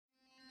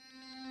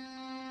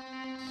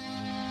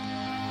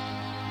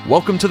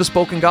Welcome to the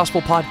Spoken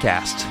Gospel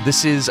Podcast.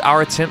 This is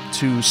our attempt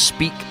to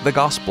speak the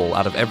gospel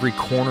out of every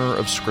corner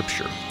of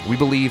Scripture. We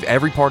believe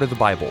every part of the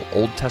Bible,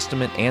 Old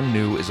Testament and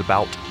New, is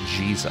about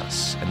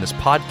Jesus. And this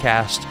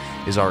podcast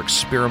is our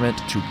experiment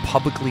to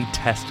publicly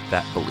test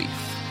that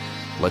belief.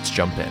 Let's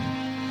jump in.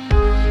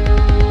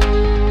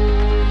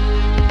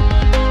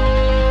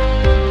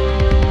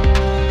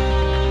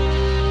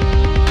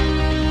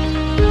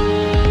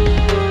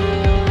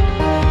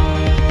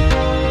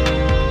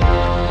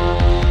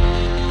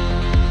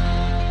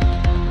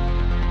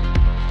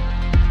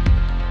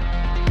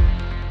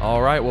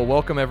 All right, well,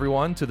 welcome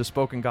everyone to the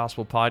Spoken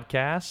Gospel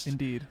Podcast.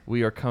 Indeed.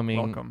 We are coming.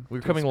 Welcome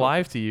We're to coming Spoken-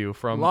 live to you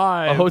from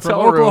Live a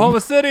hotel from room.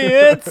 Oklahoma City.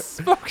 It's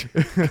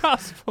Spoken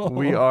Gospel.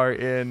 We are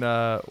in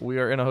a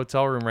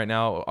hotel room right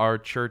now. Our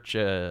church,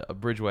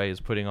 Bridgeway, is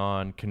putting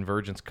on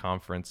Convergence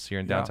Conference here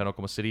in downtown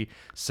Oklahoma City.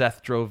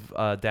 Seth drove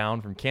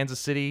down from Kansas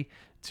City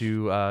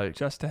to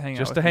just to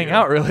hang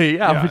out, really,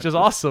 Yeah, which is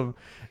awesome.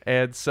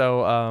 And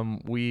so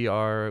we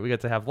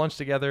got to have lunch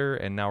together,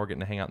 and now we're getting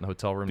to hang out in the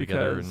hotel room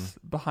together. And because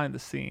behind the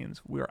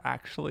scenes, we are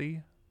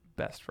actually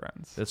best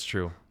friends. that's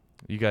true.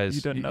 You guys,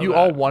 You didn't know you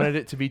all that. wanted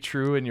it to be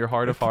true in your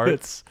heart of hearts.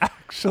 It's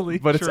actually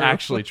But it's true.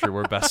 actually true.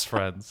 We're best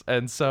friends.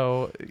 And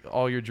so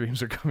all your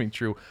dreams are coming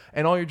true.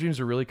 And all your dreams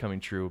are really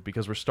coming true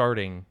because we're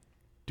starting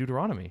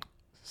Deuteronomy.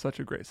 Such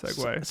a great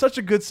segue. Such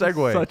a good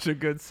segue. Such a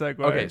good segue.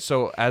 Okay,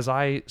 so as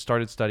I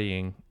started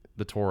studying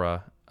the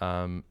Torah,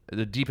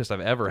 the deepest I've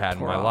ever had in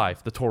my Torah.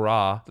 life, the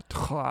Torah.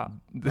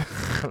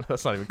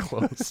 That's not even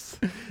close.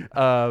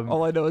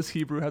 All I know is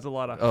Hebrew has a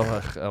lot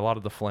of... A lot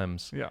of the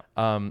phlegms. Yeah.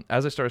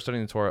 As I started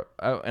studying the Torah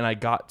and I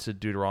got to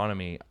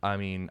Deuteronomy, I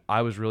mean,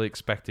 I was really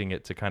expecting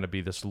it to kind of be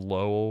this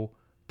low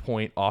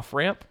point off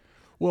ramp.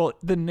 Well,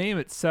 the name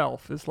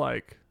itself is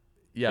like...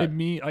 Yeah.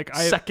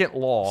 Second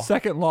law.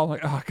 Second law. I'm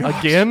like, oh, gosh.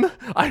 Again?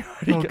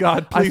 Oh,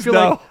 God, I please feel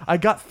no. like I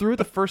got through it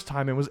the first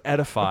time and was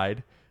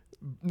edified.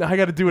 Now I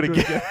got to do it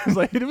again. It's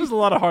like, it was a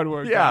lot of hard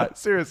work. Yeah, guys.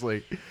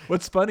 seriously.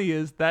 What's funny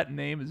is that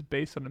name is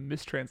based on a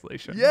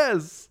mistranslation.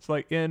 Yes. It's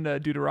like in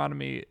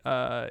Deuteronomy,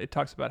 it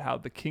talks about how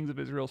the kings of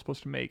Israel are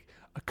supposed to make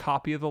a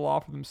copy of the law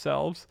for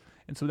themselves.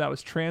 And so that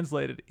was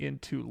translated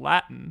into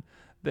Latin.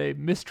 They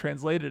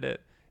mistranslated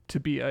it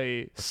to be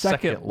a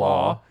second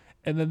law.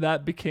 And then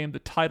that became the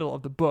title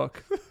of the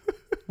book,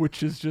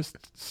 which is just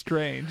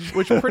strange.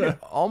 Which pretty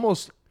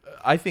almost,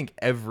 I think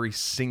every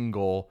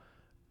single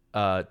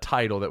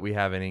title that we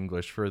have in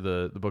English for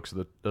the books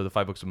of the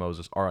 5 books of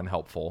Moses are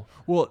unhelpful.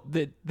 Well,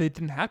 they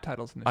didn't have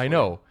titles initially. I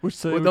know. Which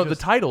so Well, it no, was the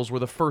just- titles were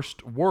the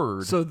first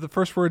word. So the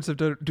first words of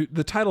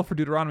the title for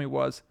Deuteronomy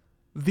was,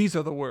 "These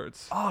are the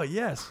words." Oh,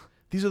 yes.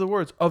 These are the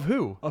words of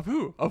who? Of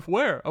who? Of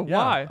where? Of Yeah,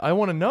 why? I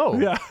want to know.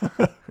 Yeah.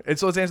 And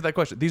so let's answer that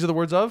question. These are the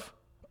words of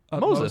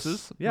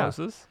Moses. Yeah.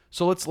 Moses.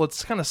 So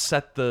let's kind of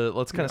set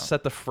the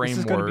set the framework. This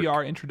is going to be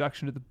our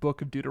introduction to the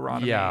book of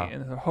Deuteronomy. Yeah.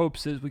 And the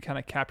hopes is we kind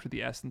of capture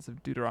the essence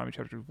of Deuteronomy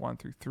chapters 1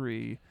 through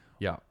 3.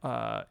 Yeah.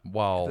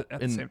 While At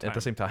the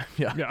same time.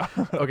 Yeah. Yeah.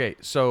 Okay.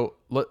 So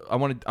I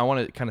want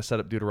to kind of set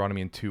up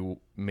Deuteronomy in 2,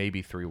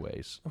 maybe 3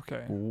 ways.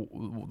 Okay.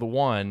 The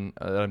one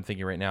that I'm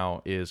thinking right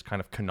now is kind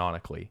of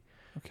canonically.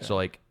 Okay. So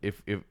like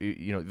if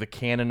you know in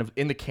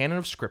the canon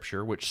of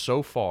Scripture, which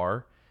so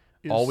far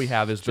all we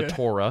have is the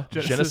Torah,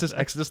 Genesis,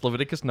 Exodus,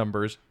 Leviticus,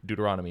 Numbers,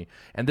 Deuteronomy,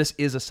 and this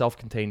is a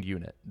self-contained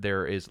unit.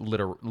 There is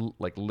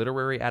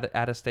literary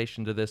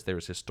attestation to this. There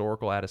is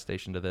historical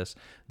attestation to this.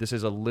 This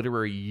is a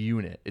literary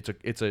unit.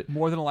 It's a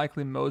More than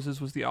likely,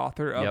 Moses was the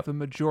author of Yep. the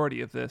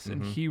majority of this,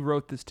 and he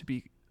wrote this to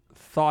be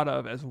thought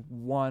of as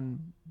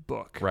one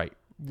book, right.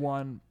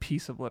 one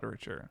piece of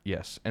literature.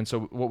 Yes, and so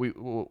what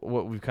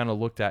we've kind of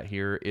looked at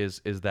here is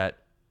that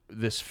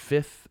this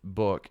 5th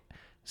book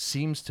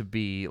seems to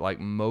be like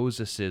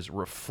Moses's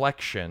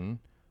reflection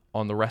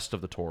on the rest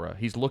of the Torah.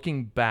 He's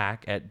looking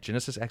back at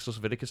Genesis, Exodus,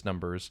 Leviticus,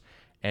 Numbers,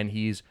 and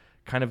he's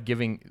kind of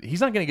he's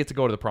not going to get to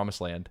go to the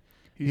promised land.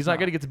 He's not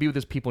going to get to be with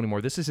his people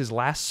anymore. This is his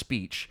last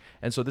speech.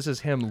 And so this is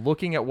him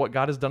looking at what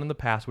God has done in the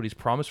past, what he's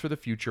promised for the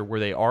future, where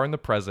they are in the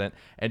present,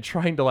 and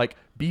trying to like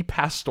be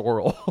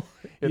pastoral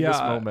in this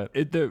moment.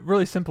 The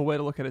really simple way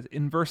to look at it is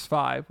in verse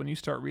 5, when you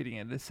start reading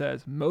it, it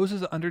says,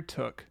 Moses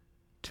undertook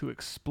to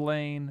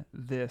explain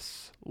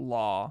this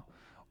law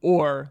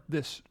or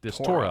this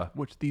Torah,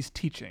 which these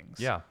teachings.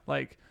 Yeah.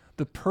 Like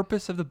the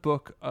purpose of the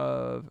book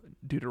of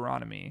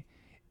Deuteronomy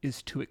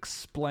is to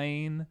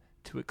explain,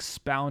 to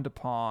expound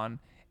upon,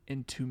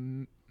 and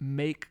to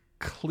make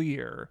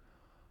clear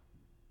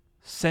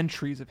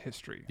centuries of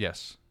history.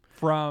 Yes.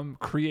 From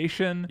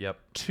creation Yep.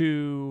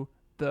 to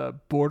the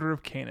border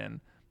of Canaan,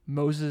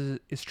 Moses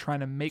is trying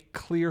to make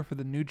clear for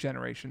the new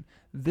generation,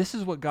 this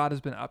is what God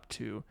has been up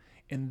to,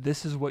 and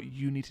this is what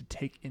you need to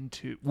take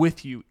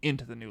with you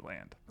into the new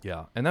land.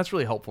 Yeah, and that's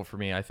really helpful for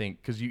me, I think,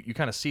 because you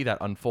kind of see that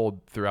unfold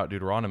throughout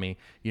Deuteronomy.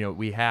 You know,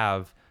 we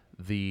have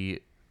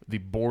the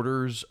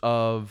borders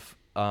of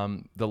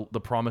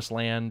the promised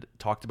land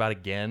talked about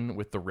again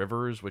with the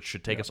rivers, which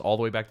should take us all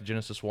the way back to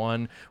Genesis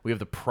 1. We have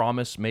the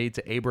promise made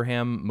to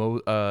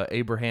Abraham,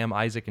 Abraham,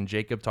 Isaac, and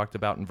Jacob talked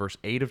about in verse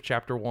 8 of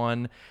chapter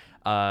 1.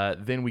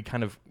 Then we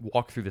kind of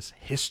walk through this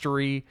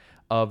history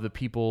of the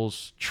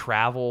people's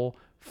travel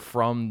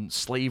from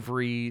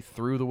slavery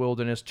through the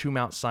wilderness to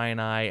Mount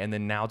Sinai, and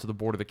then now to the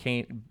border of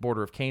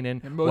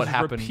Canaan. And Moses what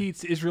happened?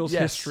 repeats Israel's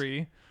Yes.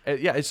 history.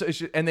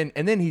 And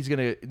then he's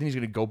gonna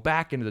go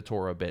back into the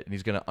Torah a bit, and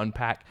he's gonna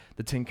unpack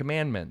the Ten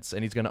Commandments,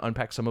 and he's gonna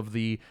unpack some of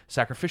the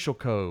sacrificial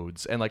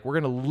codes, and like we're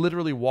gonna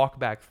literally walk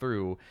back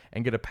through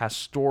and get a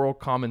pastoral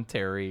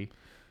commentary.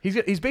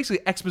 He's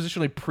basically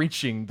expositionally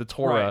preaching the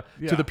Torah Right,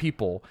 yeah. to the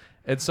people,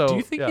 and so Do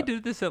you think yeah. he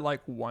did this at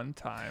like one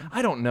time?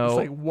 I don't know. It's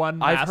like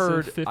one I've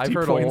heard massive 50-point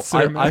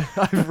I've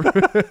heard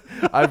sermon.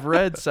 I've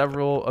read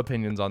several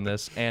opinions on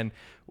this, and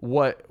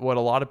what a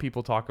lot of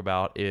people talk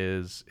about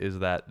is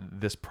that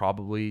this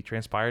probably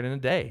transpired in a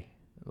day.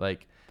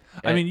 Like,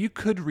 I mean, you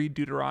could read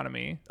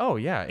Deuteronomy oh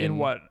yeah, in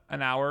what,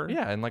 an hour?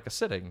 Yeah, in like a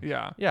sitting.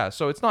 Yeah. Yeah,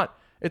 so it's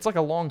like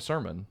a long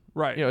sermon.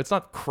 Right. You know, it's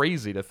not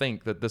crazy to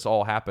think that this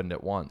all happened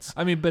at once.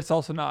 I mean, but it's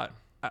also not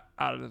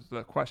out of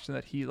the question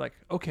that he like,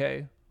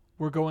 okay,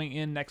 we're going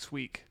in next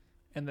week,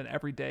 and then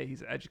every day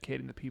he's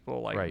educating the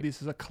people. Like, Right.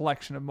 this is a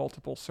collection of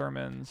multiple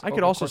sermons. I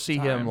could also see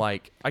him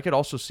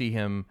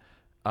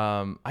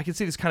I could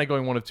see this kind of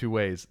going one of two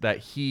ways, that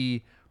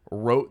he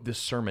wrote this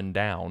sermon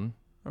down,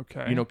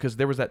 okay, you know, because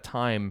there was that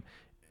time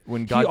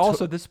when God he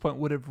also at this point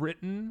would have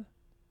written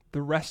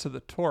the rest of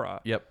the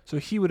Torah. Yep. So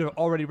he would have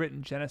already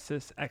written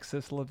Genesis,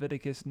 Exodus,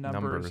 Leviticus,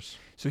 Numbers.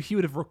 So he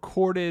would have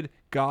recorded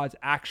God's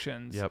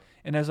actions. Yep.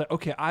 And as like,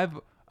 okay, I've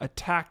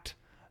attacked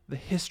the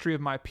history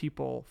of my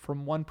people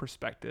from one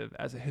perspective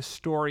as a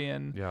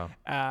historian, Yeah.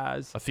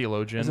 as a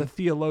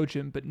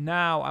theologian. but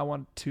now I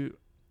want to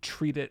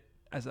treat it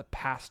as a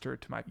pastor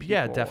to my people.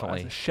 Yeah,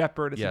 definitely. As a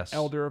shepherd, as Yes. an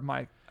elder of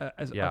my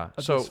Yeah.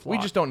 of So this we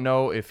flock. just don't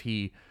know if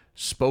he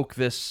spoke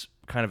this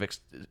kind of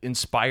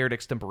inspired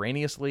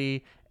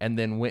extemporaneously and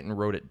then went and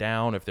wrote it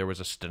down, if there was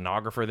a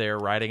stenographer there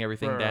writing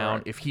everything Right, down,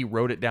 right. if he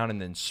wrote it down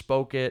and then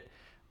spoke it.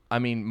 I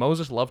mean,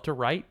 Moses loved to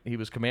write. He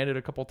was commanded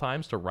a couple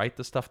times to write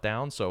the stuff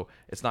down, so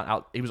it's not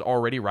out. He was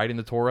already writing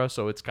the Torah,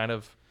 so it's kind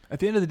of At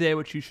the end of the day,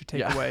 what you should take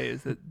Yeah. away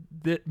is that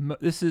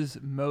this is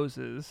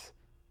Moses.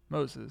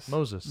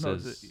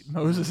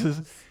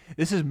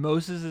 This is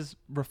Moses'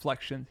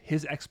 reflection,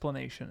 his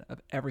explanation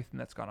of everything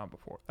that's gone on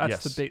before. That's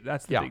Yes. the big.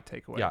 That's the Yeah. big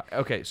takeaway. Yeah.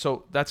 Okay.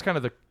 So that's kind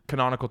of the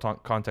canonical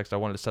context I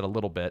wanted to set a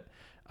little bit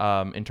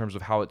in terms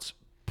of how it's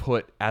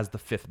put as the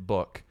fifth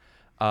book.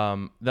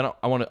 Then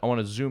I want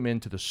to zoom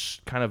into the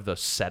kind of the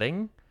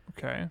setting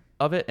Okay.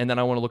 of it, and then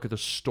I want to look at the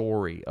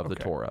story of the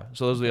Okay. Torah.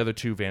 So those are the other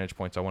two vantage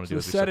points I want to So do. the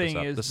as we set this setting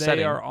up. is the they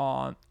setting.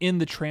 are in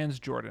the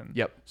Transjordan.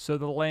 Yep. So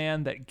the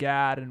land that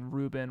Gad and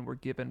Reuben were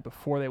given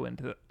before they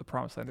went into the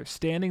Promised Land. They're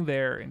standing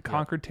there in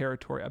conquered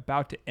territory,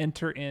 about to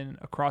enter in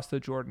across the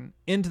Jordan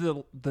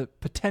into the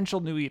potential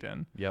New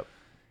Eden. Yep.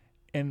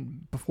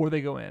 And before they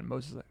go in,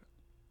 Moses is like,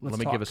 Let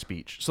me give a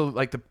speech. So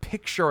like the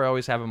picture I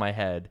always have in my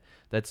head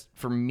that's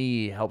for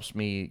me helps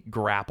me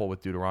grapple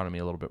with Deuteronomy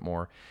a little bit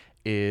more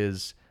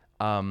is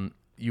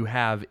you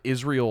have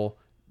Israel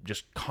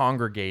just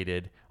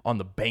congregated on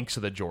the banks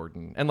of the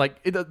Jordan. And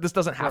like this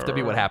doesn't have to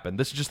be what happened.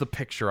 This is just the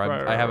picture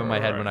I have in my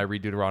head when I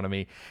read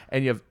Deuteronomy.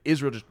 And you have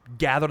Israel just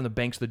gathered on the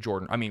banks of the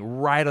Jordan. I mean,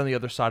 right on the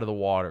other side of the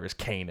water is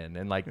Canaan.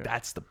 And like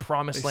that's the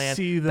promised They land.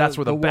 see That's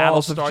where the the battle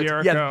walls of starts.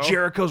 Jericho. Yeah,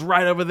 Jericho's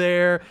right over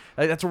there.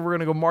 Like, that's where we're going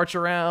to go march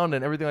around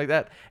and everything like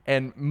that.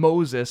 And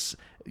Moses,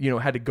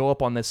 had to go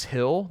up on this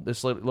hill,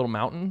 this little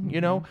mountain,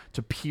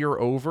 to peer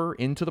over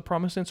into the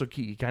promised land. So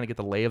he kind of get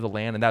the lay of the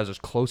land. And that was as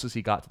close as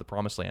he got to the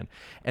promised land.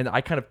 And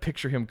I kind of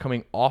picture him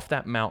coming off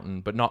that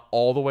mountain, but not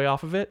all the way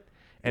off of it.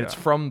 And it's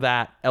from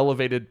that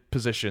elevated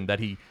position that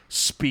he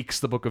speaks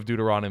the book of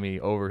Deuteronomy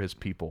over his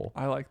people.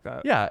 I like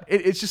that. Yeah,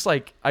 it's just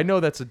like, I know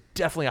that's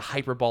definitely a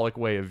hyperbolic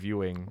way of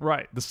viewing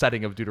the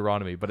setting of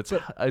Deuteronomy, but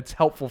it's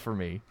helpful for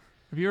me.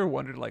 Have you ever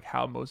wondered like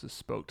how Moses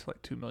spoke to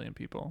like 2 million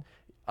people?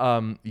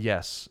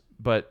 Yes,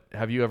 but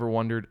have you ever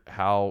wondered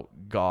how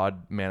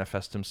God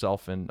manifests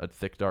himself in a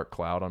thick, dark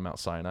cloud on Mount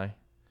Sinai?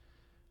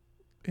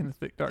 In a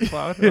thick dark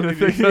cloud?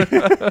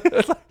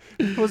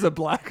 It was a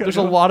black. There's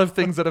a lot of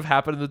things that have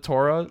happened in the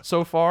Torah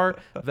so far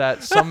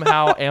that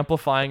somehow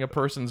amplifying a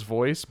person's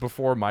voice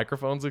before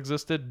microphones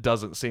existed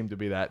doesn't seem to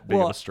be that big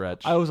of a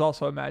stretch. I was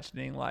also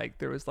imagining like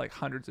there was like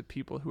hundreds of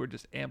people who were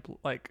just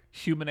like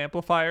human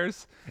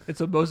amplifiers, and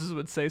so Moses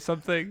would say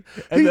something,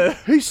 and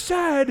he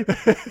said,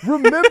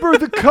 "Remember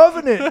the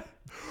covenant."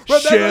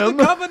 Remember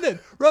the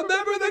covenant.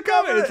 Remember the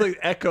covenant. It's like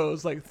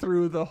echoes like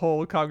through the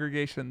whole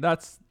congregation.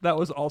 That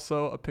was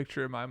also a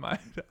picture in my mind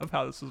of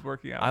how this was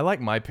working out. I like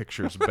my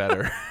pictures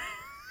better.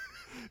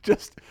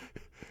 just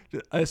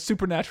a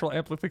supernatural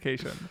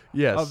amplification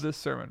of this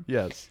sermon.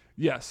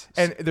 Yes.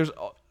 And there's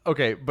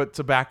but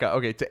to back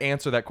up, to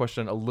answer that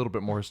question a little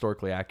bit more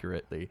historically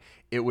accurately,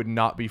 it would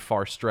not be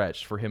far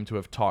stretched for him to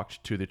have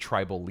talked to the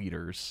tribal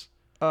leaders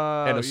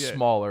and a Yeah.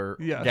 smaller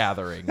Yeah.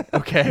 gathering.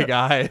 Okay,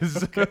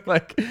 guys.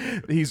 Like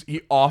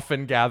he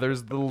often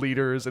gathers the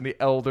leaders and the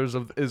elders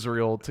of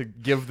Israel to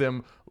give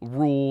them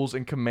rules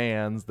and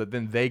commands that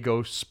then they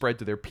go spread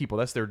to their people.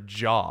 That's their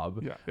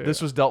job. Yeah,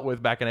 This was dealt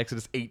with back in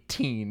Exodus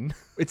 18.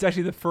 It's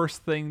actually the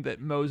first thing that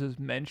Moses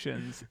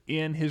mentions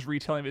in his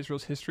retelling of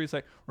Israel's history. It's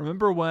like,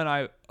 remember when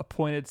I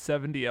appointed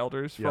 70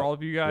 elders for Yep, all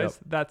of you guys? yep.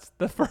 That's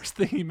the first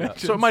thing he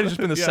mentions. So it might have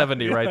just been the Yeah,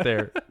 70 yeah. right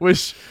there,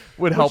 which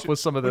would help with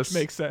some of which this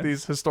makes sense.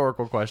 these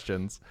historical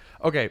questions.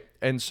 Okay,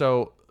 and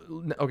so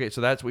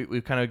so that's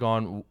we've kind of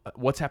gone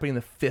what's happening in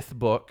the fifth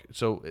book.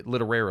 So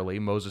literarily,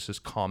 Moses is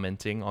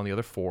commenting on the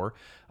other four.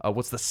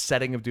 What's the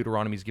setting of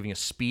Deuteronomy? He's giving a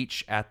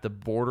speech at the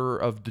border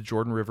of the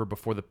Jordan River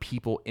before the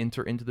people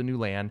enter into the new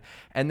land,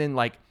 and then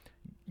like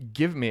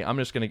give me. I'm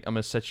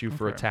gonna set you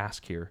for a Okay.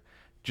 task here.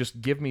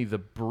 Just give me the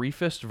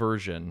briefest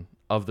version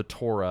of the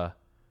Torah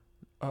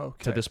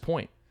Okay. to this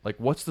point. Like,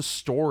 what's the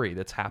story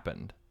that's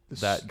happened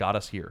that got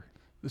us here?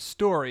 The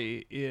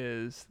story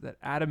is that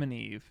Adam and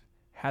Eve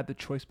had the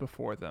choice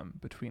before them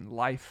between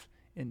life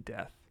and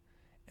death,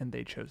 and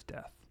they chose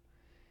death.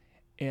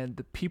 And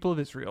the people of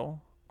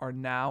Israel are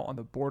now on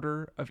the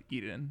border of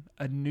Eden,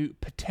 a new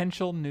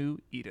potential new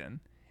Eden,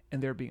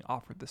 and they're being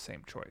offered the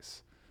same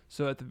choice.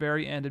 So at the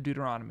very end of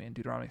Deuteronomy, in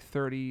Deuteronomy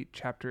 30,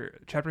 chapter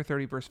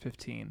 30, verse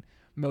 15,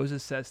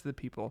 Moses says to the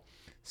people,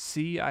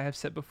 "See, I have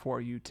set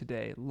before you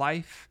today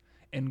life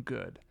and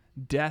good,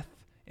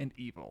 death and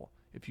evil.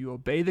 If you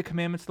obey the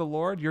commandments of the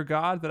Lord your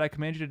God that I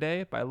command you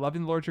today, by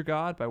loving the Lord your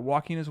God, by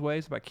walking in his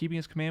ways, by keeping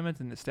his commandments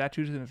and his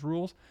statutes and his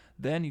rules,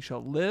 then you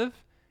shall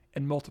live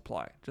and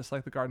multiply, just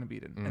like the Garden of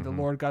Eden. And the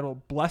Lord God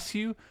will bless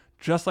you,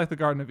 just like the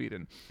Garden of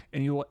Eden,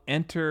 and you will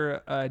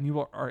enter, and you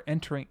are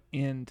entering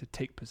in to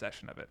take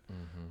possession of it.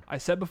 I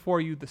set before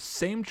you the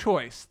same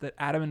choice that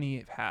Adam and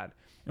Eve had."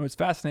 And what's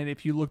fascinating,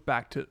 if you look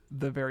back to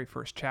the very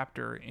first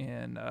chapter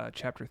in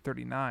chapter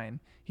 39,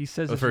 he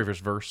says, The very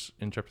first verse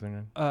in chapter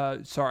 39?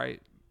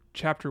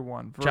 chapter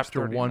 1, verse Chapter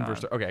 1, 39.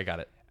 verse... Okay, I got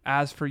it.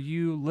 "As for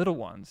you little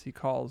ones," he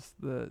calls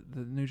the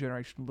new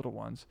generation little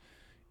ones,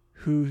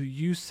 "who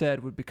you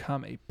said would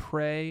become a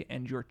prey,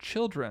 and your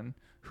children,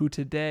 who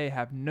today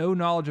have no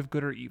knowledge of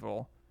good or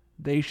evil,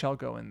 they shall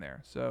go in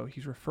there." So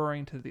he's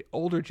referring to the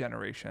older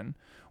generation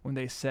when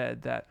they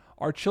said that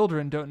our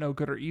children don't know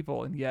good or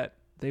evil, and yet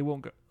they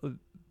won't go.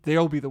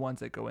 They'll be the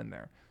ones that go in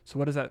there. So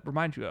what does that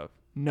remind you of?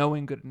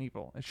 Knowing good and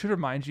evil. It should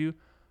remind you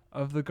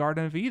of the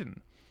Garden of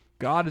Eden.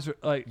 God is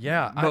like,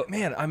 Yeah,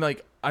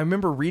 I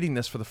remember reading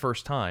this for the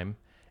first time,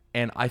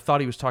 and I thought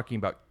he was talking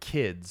about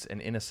kids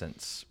and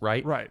innocence,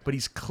 right? Right. But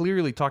he's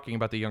clearly talking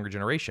about the younger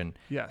generation.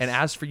 Yes. And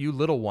as for you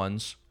little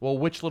ones, well,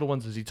 which little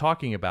ones is he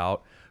talking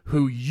about?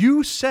 Who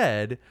you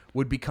said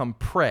would become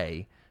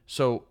prey.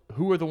 So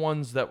who are the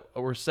ones that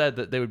were said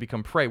that they would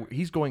become prey?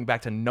 He's going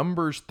back to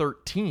Numbers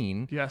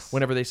 13. Yes.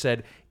 Whenever they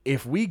said,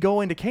 if we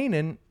go into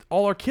Canaan,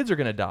 all our kids are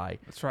going to die.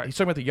 That's right. He's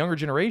talking about the younger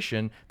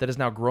generation that has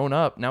now grown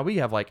up. Now we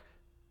have like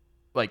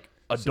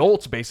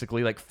adults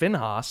basically, like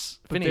Phineas.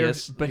 but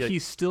like,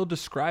 he's still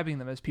describing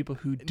them as people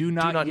who do do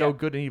not not know yet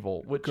good and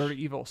evil. Which, good or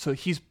evil. So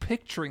he's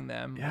picturing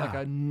them like Yeah.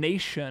 a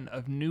nation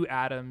of new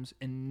Adams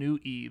and new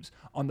Eves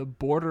on the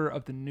border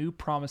of the new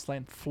promised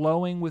land,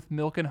 flowing with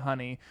milk and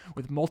honey,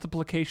 with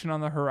multiplication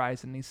on the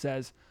horizon. He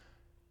says,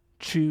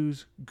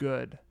 choose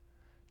good,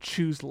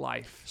 choose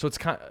life. so it's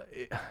kind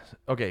of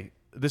okay.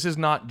 This is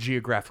not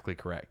geographically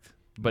correct,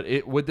 but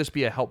would this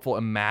be a helpful,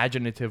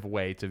 imaginative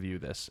way to view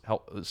this?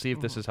 See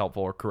if this is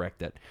helpful or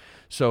correct it.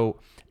 So,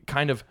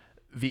 kind of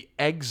the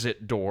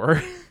exit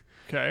door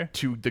Okay.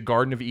 to the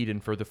Garden of Eden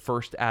for the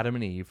first Adam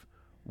and Eve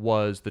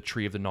was the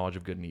tree of the knowledge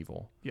of good and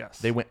evil. Yes.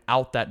 They went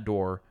out that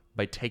door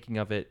by taking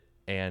of it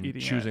and Eating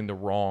choosing the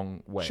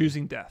wrong way.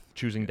 choosing death.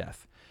 Choosing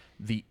death.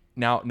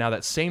 Now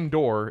that same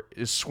door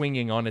is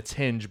swinging on its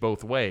hinge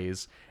both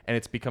ways, and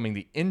it's becoming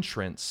the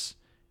entrance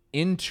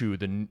into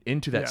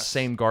that Yes.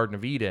 same Garden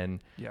of Eden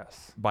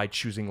Yes. by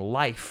choosing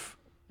life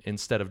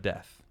instead of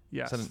death.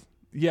 Yes. So-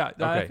 I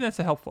Okay. think that's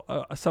a helpful,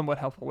 a somewhat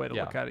helpful way to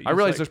yeah. look at it. I It's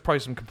realize like- there's probably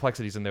some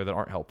complexities in there that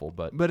aren't helpful,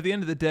 but But at the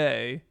end of the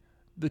day,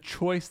 the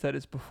choice that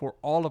is before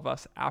all of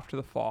us after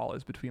the fall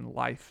is between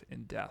life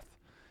and death.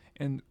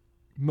 And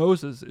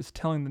Moses is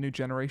telling the new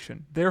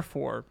generation,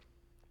 therefore,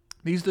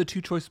 these are the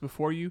two choices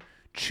before you.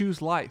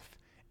 Choose life.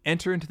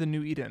 Enter into the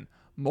new Eden.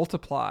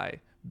 Multiply.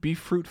 Be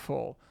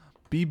fruitful.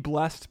 Be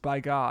blessed by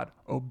God.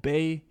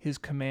 Obey his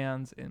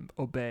commands and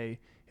obey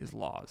his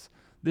laws.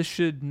 This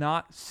should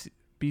not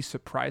be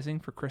surprising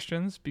for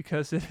Christians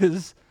because it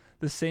is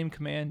the same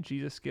command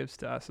Jesus gives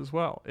to us as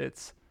well.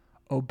 It's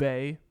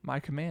obey my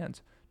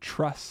commands.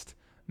 Trust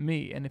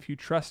me. And if you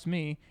trust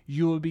me,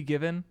 you will be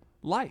given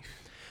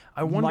life.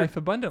 I wonder, life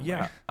abundantly.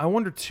 Yeah, I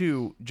wonder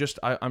too.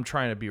 I'm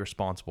trying to be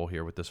responsible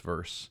here with this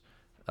verse.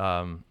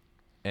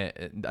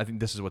 And I think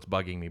this is what's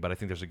bugging me, but I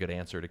think there's a good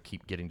answer to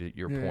keep getting to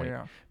your point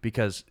Yeah.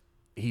 because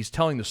he's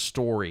telling the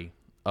story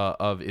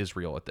of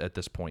Israel at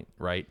this point,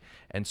 right?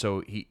 And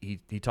so he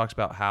talks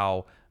about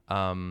how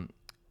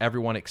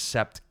everyone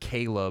except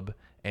Caleb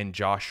and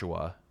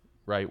Joshua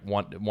right,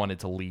 wanted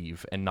to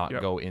leave and not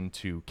Yep. go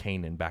into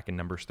Canaan back in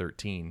Numbers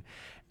 13.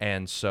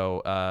 And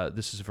so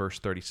this is verse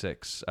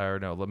 36. Or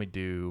no, let me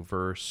do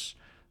verse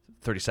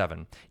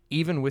 37.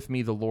 Even with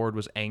me, the Lord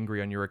was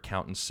angry on your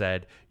account and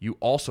said, you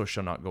also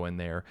shall not go in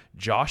there.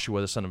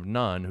 Joshua, the son of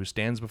Nun, who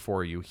stands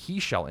before you, he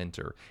shall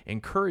enter.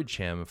 Encourage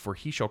him, for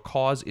he shall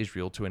cause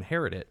Israel to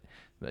inherit it.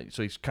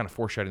 So he's kind of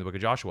foreshadowing the book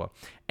of Joshua.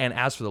 And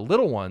as for the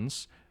little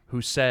ones who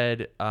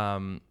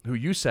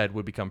you said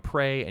would become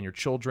prey, and your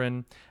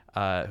children,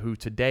 who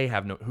today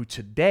have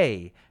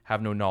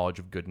no knowledge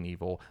of good and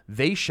evil,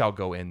 they shall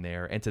go in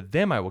there, and to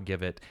them I will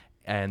give it,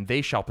 and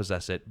they shall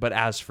possess it. But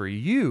as for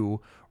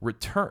you,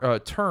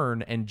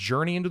 turn and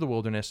journey into the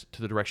wilderness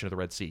to the direction of the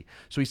Red Sea.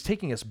 So he's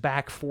taking us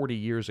back 40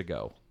 years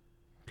ago.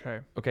 Okay.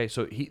 Okay,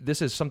 so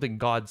this is something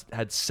God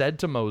had said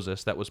to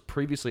Moses that was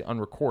previously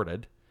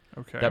unrecorded,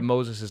 Okay. that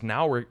Moses is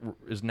now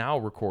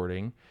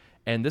recording,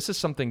 and this is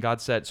something God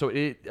said. So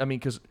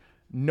because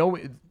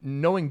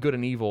knowing good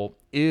and evil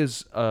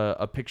is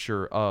a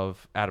picture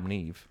of Adam and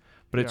Eve,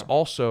 but it's Yeah.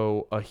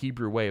 also a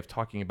Hebrew way of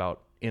talking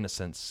about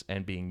innocence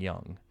and being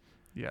young.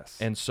 Yes.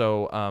 And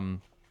so,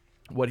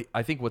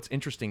 what's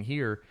interesting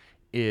here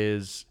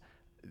is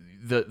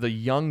the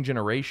young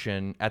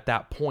generation at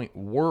that point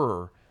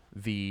were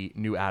the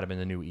new Adam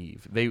and the new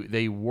Eve.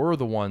 They were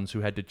the ones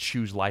who had to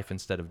choose life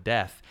instead of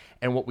death.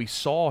 And what we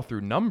saw through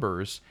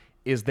Numbers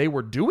is they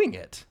were doing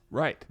it.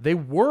 right. They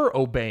were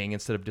obeying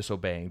instead of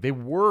disobeying. They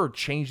were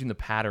changing the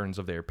patterns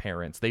of their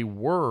parents. They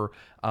were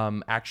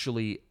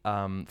actually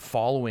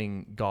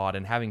following God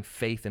and having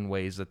faith in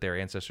ways that their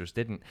ancestors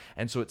didn't.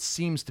 And so it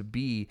seems to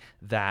be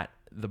that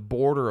the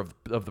border of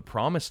the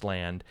promised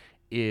land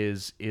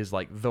is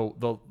like the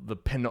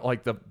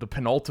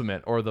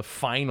penultimate or the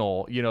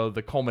final,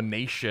 the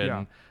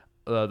culmination,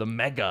 the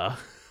mega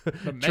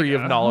tree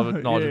of mega. knowledge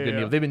of Yeah, good and yeah.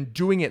 evil. They've been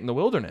doing it in the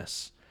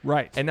wilderness.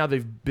 Right. And now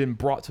they've been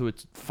brought to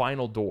its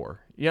final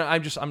door.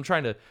 I'm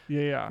trying to.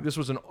 Yeah. This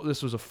was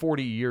a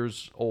 40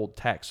 years old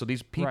text. So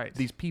these Right.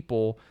 these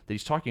people that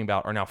he's talking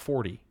about are now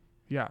 40.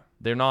 Yeah.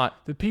 They're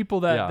not. The people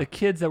that Yeah. the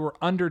kids that were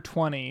under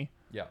 20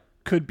 Yeah.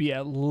 could be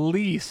at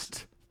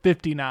least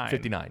 59.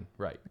 59.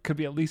 Right. Could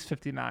be at least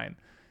 59.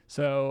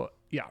 So,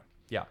 yeah.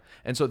 Yeah.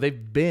 And so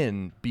they've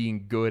been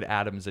being good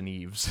Adams and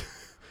Eves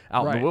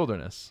out in Right. the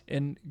wilderness.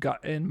 And God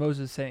and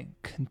Moses saying,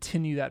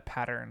 continue that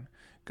pattern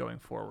going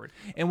forward.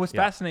 And what's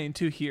Yeah. fascinating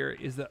too here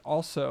is that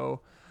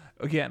also,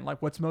 again,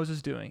 like what's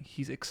Moses doing?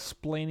 He's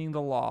explaining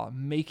the law,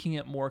 making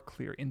it more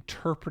clear,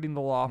 interpreting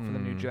the law for the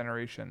new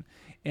generation.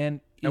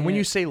 And when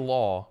you say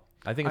law,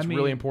 I think it's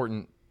really mean,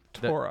 important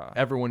Torah. that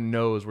everyone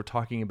knows we're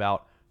talking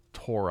about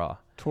Torah.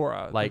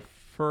 like the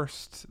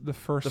first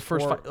four,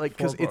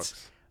 because four it's.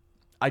 books.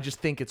 I just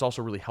think it's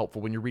also really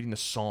helpful when you're reading the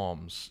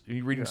Psalms.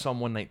 You're reading Yeah. Psalm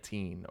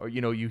 119, or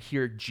you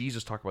hear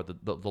Jesus talk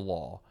about the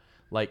law.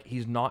 Like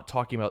he's not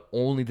talking about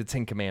only the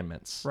Ten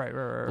Commandments. Right.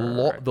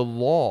 The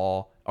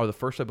law are the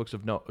first 5 books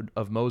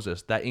of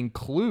Moses that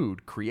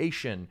include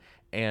creation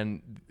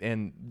and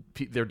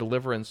their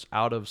deliverance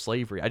out of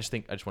slavery. I just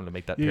wanted to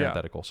make that Yeah.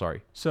 parenthetical.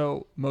 Sorry.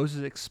 So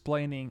Moses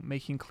explaining,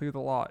 making clear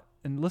the law.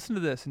 And listen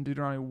to this in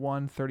Deuteronomy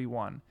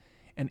 1:31.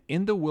 And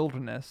in the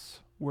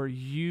wilderness where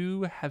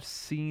you have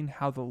seen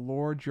how the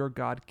Lord your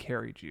God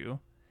carried you,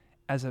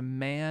 as a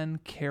man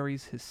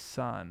carries his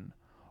son,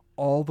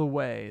 all the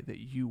way that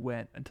you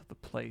went until the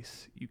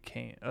place you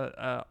came,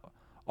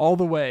 all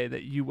the way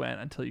that you went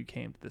until you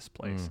came to this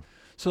place.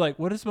 So like,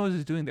 what is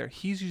Moses doing there?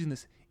 He's using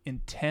this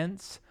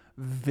intense,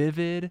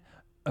 vivid,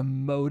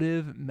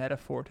 emotive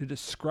metaphor to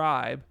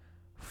describe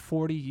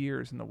 40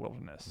 years in the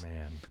wilderness.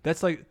 Man.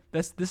 This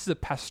is a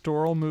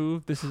pastoral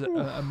move. This is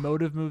a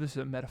emotive move. This is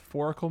a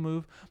metaphorical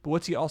move. But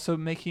what's he also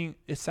making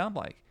it sound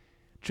like?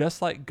 Just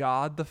like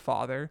God the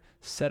Father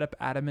set up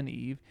Adam and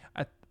Eve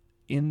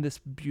in this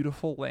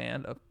beautiful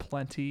land of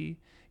plenty,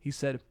 he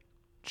said,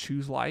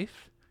 choose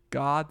life.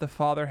 God the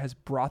Father has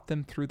brought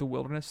them through the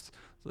wilderness.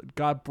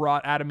 God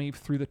brought Adam and Eve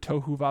through the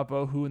tohu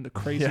vavohu and the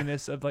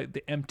craziness of like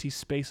the empty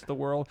space of the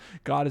world.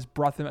 God has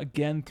brought them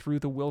again through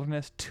the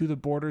wilderness to the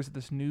borders of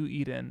this new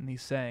Eden. And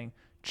he's saying,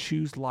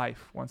 choose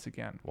life once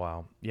again.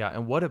 Wow. Yeah.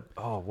 And what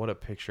a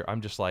picture.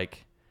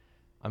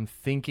 I'm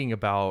thinking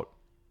about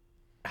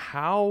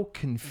how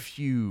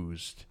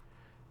confused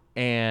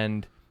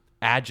and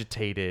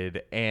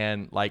agitated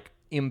and like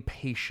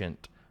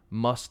impatient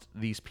must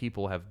these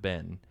people have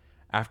been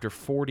after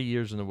 40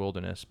 years in the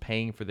wilderness,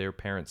 paying for their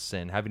parents'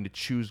 sin, having to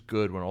choose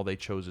good when all they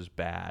chose is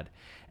bad.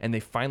 And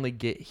they finally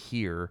get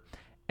here.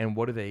 And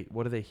what do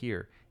they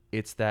hear?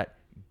 It's that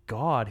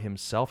God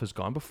himself has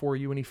gone before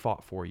you and he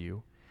fought for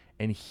you.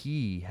 And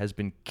he has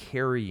been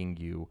carrying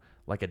you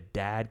like a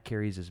dad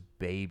carries his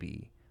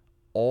baby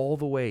all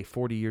the way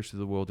 40 years through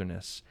the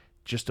wilderness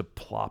just to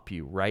plop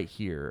you right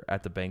here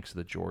at the banks of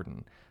the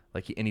Jordan.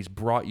 And he's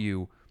brought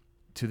you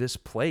to this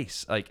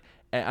place.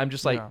 I'm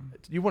just like,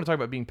 you want to talk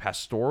about being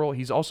pastoral?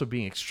 He's also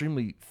being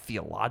extremely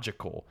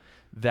theological,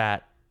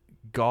 that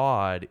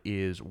God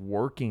is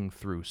working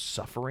through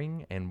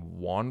suffering and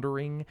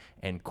wandering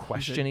and He's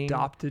questioning.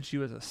 adopted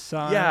you as a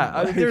son. Yeah, I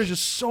mean, Like, there's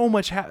just so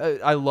much.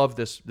 I love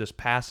this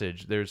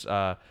passage. There's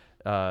David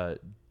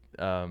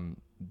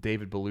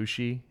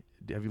Belushi.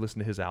 Have you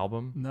listened to his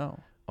album? no.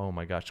 Oh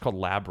my gosh, it's called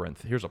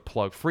Labyrinth. Here's a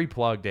plug, free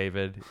plug,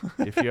 David.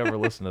 If you ever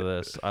listen to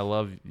this, I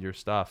love your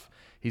stuff.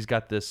 He's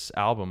got this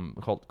album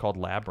called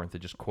Labyrinth that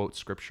just quotes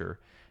scripture,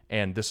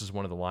 and this is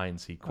one of the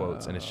lines he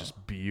quotes, and it's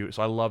just beautiful.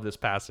 So I love this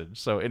passage.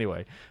 So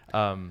anyway,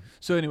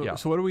 So anyway, Yeah.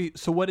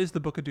 so what is the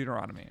book of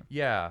Deuteronomy?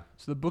 yeah,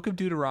 So the book of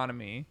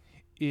Deuteronomy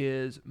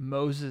is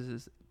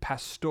Moses'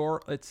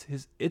 pastoral.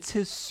 It's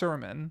his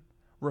sermon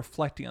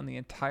reflecting on the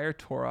entire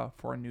Torah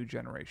for a new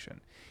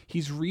generation.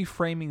 He's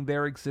reframing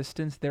their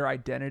existence, their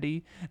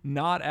identity,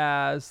 not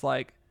as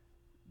like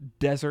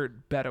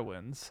desert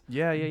Bedouins,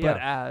 but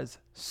as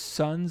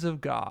sons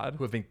of God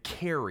who have been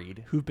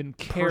carried, who've been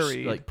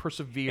carried,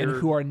 persevered, and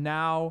who are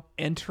now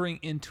entering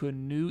into a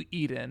new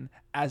Eden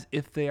as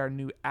if they are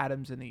new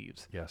Adams and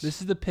Eves. Yes.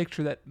 This is the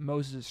picture that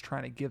Moses is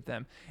trying to give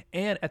them.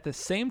 And at the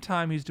same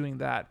time he's doing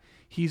that,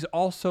 he's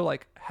also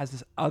like has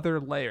this other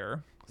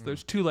layer. So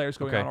there's two layers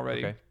going on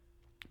already. Okay.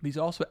 But he's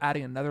also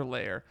adding another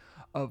layer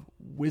of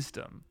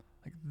wisdom.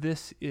 Like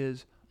this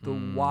is the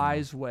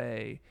wise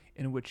way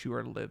in which you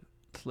are to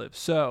live.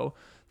 So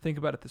think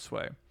about it this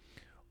way.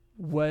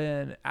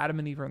 When Adam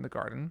and Eve are in the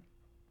garden,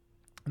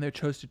 and they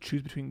chose to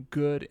choose between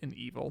good and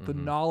evil, the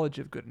knowledge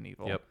of good and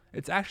evil, Yep.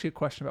 it's actually a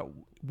question about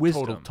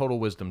wisdom. Total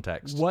wisdom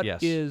text. What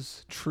yes.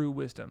 is true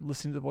wisdom?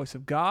 Listening to the voice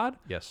of God,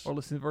 Yes. or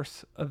listening to the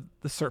voice of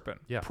the serpent?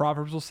 Yeah.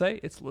 Proverbs will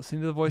say it's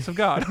listening to the voice of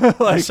God. I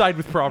Like, side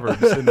with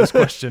Proverbs in this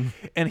question.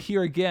 and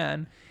here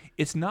again,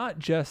 it's not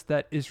just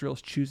that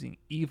Israel's choosing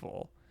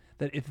evil,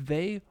 that if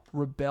they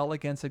rebel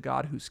against a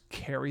God who's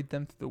carried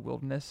them through the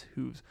wilderness,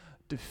 who's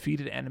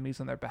defeated enemies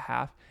on their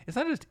behalf, it's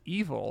not just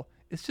evil,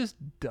 it's just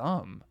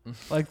dumb.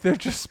 Like they're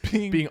just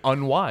Being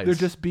unwise. they're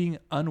just being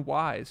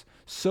unwise.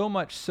 So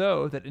much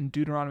so that in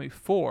Deuteronomy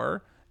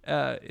 4,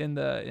 in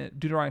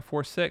Deuteronomy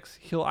 4:6,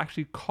 he'll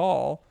actually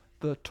call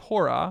the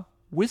Torah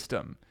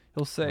wisdom.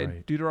 He'll say,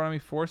 Right. Deuteronomy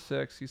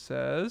 4:6, he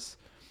says,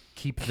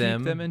 keep keep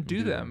them and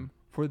do them,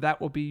 for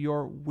that will be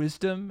your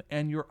wisdom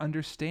and your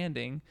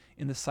understanding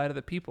in the sight of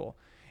the people.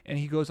 And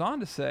he goes on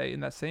to say in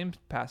that same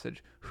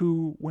passage,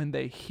 who, when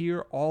they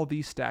hear all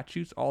these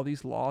statutes, all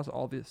these laws,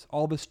 all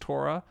this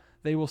Torah,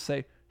 they will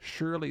say,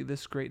 surely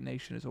this great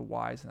nation is a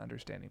wise and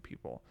understanding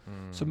people.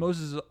 So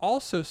Moses is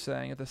also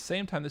saying at the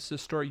same time, this is a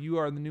story, you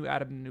are the new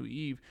Adam and new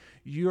Eve.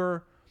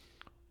 You're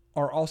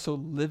are also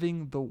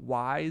living the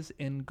wise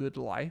and good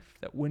life,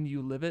 that when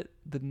you live it,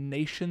 the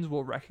nations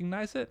will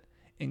recognize it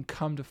and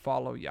come to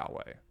follow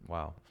Yahweh.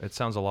 Wow. It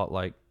sounds a lot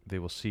like they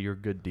will see your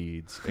good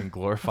deeds and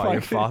glorify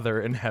your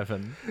Father in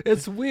heaven.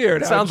 It's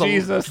weird. It how sounds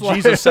Jesus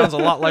Jesus sounds a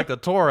lot like the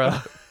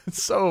Torah.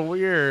 It's so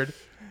weird.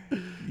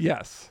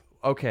 Yes.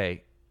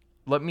 Okay.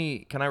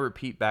 Can I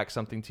repeat back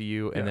something to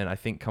you, and Yeah. then I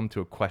think come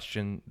to a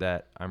question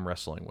that I'm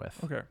wrestling with.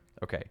 Okay.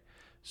 Okay.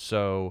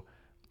 So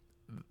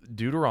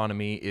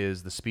Deuteronomy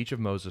is the speech of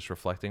Moses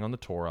reflecting on the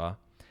Torah,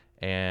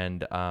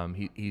 and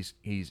he's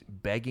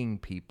begging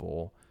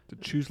people To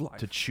choose life.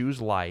 to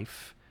choose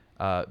life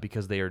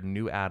because they are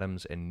new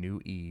Adams and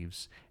new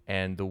Eves.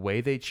 And the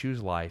way they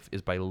choose life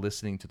is by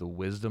listening to the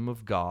wisdom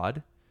of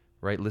God,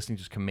 right? Listening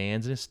to his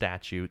commands and his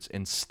statutes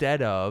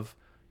instead of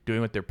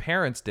doing what their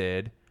parents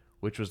did,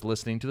 which was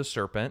listening to the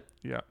serpent.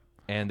 Yeah.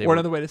 And they Or were,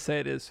 another way to say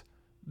it is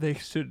they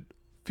should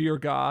fear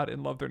God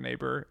and love their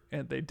neighbor,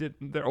 and they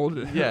didn't. Their old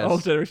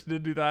generation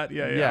didn't do that.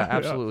 Yeah,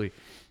 absolutely.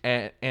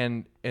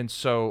 And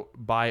so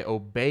by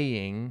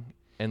obeying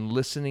and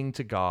listening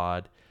to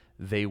God,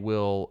 they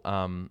will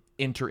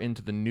enter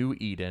into the new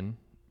Eden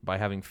by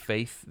having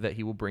faith that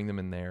he will bring them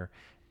in there,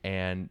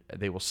 and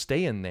they will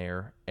stay in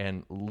there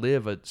and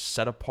live a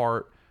set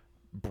apart,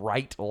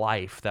 bright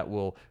life that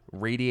will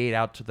radiate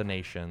out to the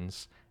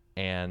nations.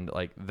 And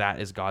like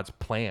that is God's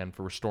plan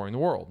for restoring the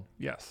world.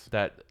 Yes.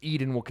 That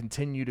Eden will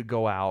continue to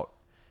go out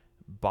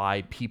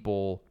by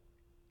people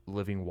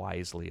living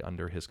wisely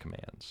under his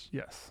commands.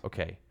 Yes.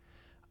 Okay.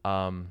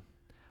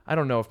 I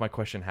don't know if my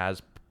question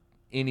has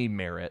any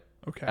merit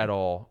Okay. at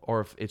all,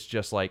 or if it's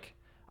just like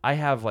I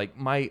have like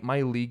my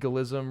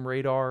legalism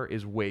radar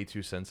is way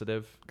too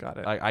sensitive. Got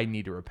it. I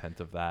need to repent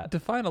of that.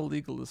 Define a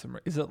legalism.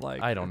 Is it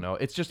like I don't know.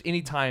 It's just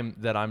any time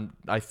that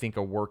I think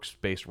a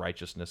works-based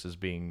righteousness is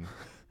being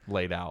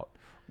laid out.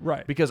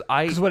 right? Because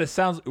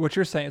What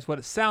you're saying is what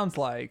it sounds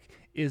like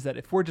is that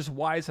if we're just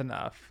wise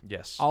enough,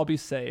 yes. I'll be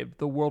saved,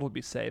 the world will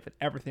be saved, and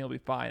everything will be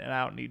fine, and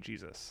I don't need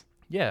Jesus.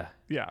 Yeah.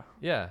 Yeah.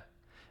 Yeah.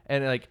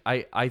 And like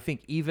I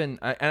think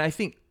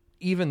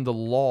even the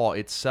law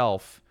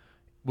itself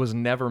was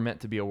never meant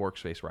to be a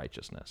works-based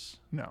righteousness.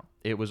 No.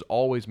 It was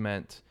always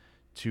meant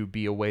to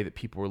be a way that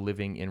people were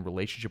living in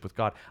relationship with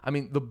God. I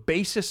mean, the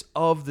basis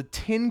of the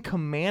 10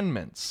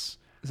 Commandments,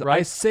 right?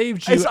 I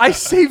saved you. I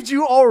saved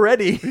you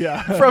already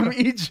Yeah. from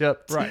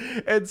Egypt. Right.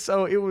 And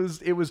so it was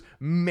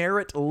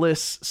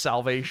meritless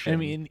salvation. I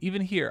mean,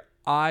 even here,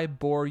 I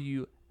bore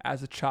you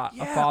as a child,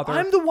 Yeah, a father.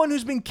 I'm the one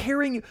who's been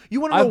carrying you.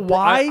 You want to know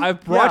why?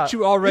 I've brought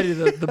you already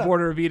to the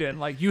border of Eden.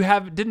 Like you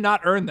did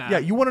not earn that. Yeah,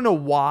 you want to know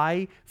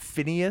why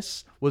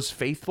Phineas was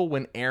faithful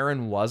when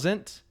Aaron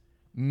wasn't?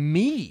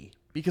 Me.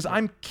 Because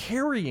I'm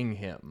carrying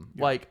him.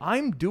 Like,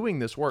 I'm doing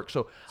this work.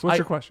 So what's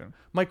your question?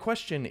 My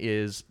question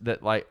is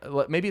that, like,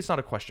 maybe it's not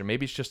a question.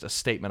 Maybe it's just a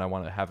statement I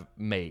want to have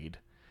made.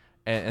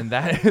 And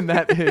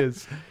that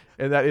is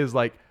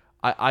like,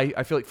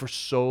 I feel like for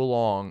so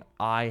long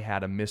I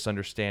had a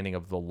misunderstanding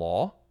of the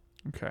law.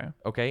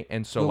 Okay.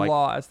 And so the like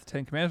law as the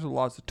Ten Commandments, or the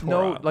law as the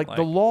Torah. no, like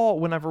the law.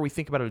 Whenever we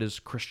think about it as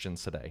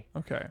Christians today.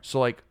 Okay. So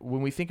like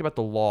when we think about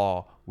the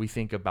law, we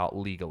think about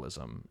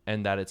legalism,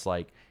 and that it's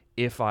like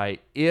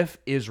if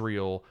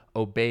Israel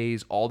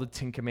obeys all the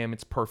 10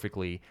 Commandments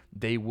perfectly,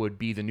 they would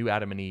be the new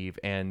Adam and Eve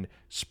and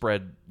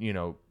spread,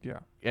 Yeah.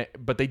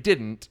 But they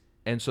didn't,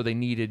 and so they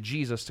needed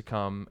Jesus to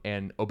come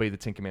and obey the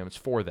 10 Commandments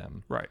for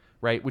them.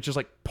 Right, which is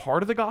like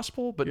part of the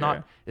gospel, but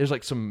not. There's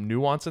like some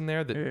nuance in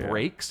there that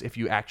breaks if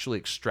you actually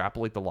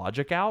extrapolate the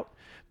logic out.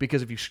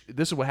 Because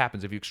this is what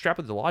happens if you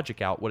extrapolate the logic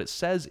out. What it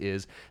says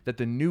is that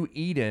the new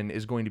Eden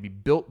is going to be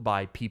built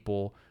by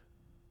people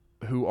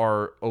who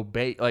are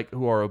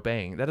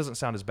obeying. That doesn't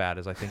sound as bad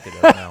as I think it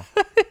does now.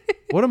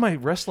 What am I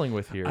wrestling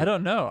with here? I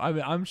don't know. I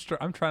mean, I'm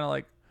trying to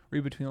like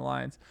read between the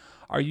lines.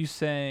 Are you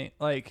saying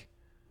like?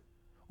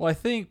 Well, I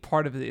think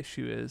part of the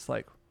issue is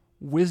like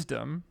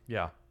wisdom.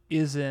 Yeah.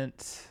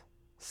 Isn't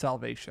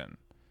salvation.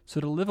 So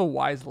to live a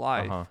wise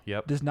life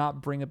does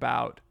not bring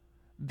about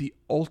the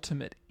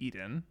ultimate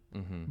Eden,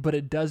 but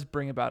it does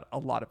bring about a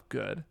lot of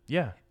good.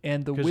 Yeah.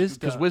 And the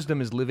because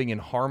wisdom is living in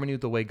harmony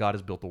with the way God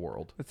has built the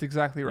world. That's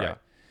exactly right. Yeah.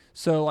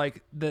 So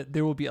like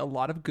there will be a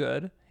lot of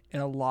good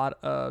and a lot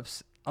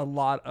of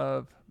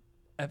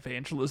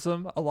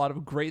evangelism, a lot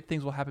of great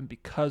things will happen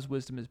because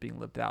wisdom is being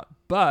lived out.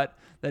 But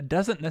that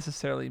doesn't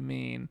necessarily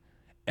mean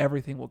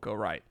everything will go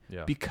right.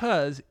 Yeah.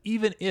 Because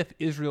even if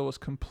Israel was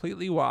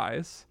completely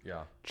wise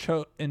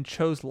and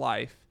chose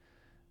life,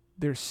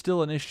 there's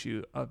still an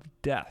issue of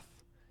death.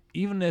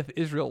 Even if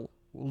Israel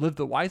lived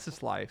the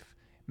wisest life,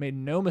 made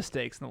no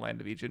mistakes in the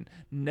land of Egypt,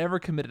 never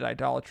committed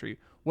idolatry,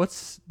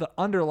 what's the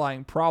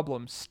underlying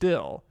problem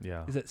still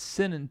is that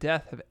sin and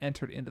death have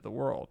entered into the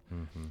world.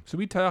 So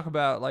we talk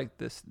about like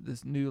this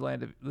new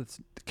land of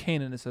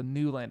Canaan is a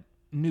new land,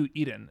 new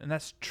Eden, and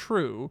that's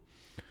true,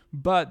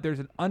 but there's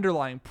an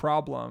underlying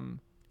problem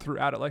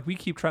throughout it. Like we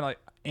keep trying to like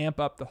amp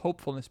up the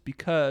hopefulness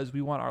because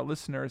we want our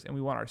listeners and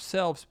we want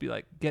ourselves to be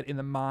like get in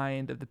the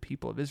mind of the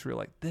people of Israel,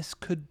 like this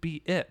could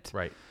be it.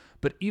 Right.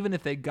 But even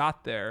if they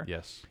got there,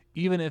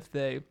 even if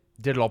they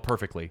did it all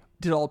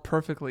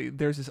perfectly,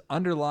 there's this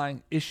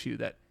underlying issue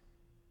that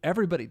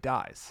everybody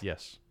dies.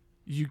 Yes.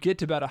 You get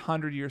to about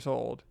 100 years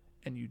old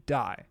and you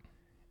die.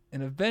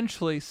 And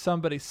eventually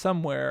somebody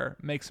somewhere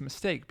makes a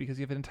mistake because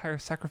you have an entire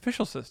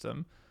sacrificial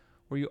system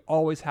where you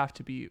always have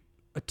to be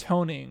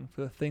atoning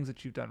for the things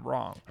that you've done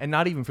wrong. And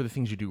not even for the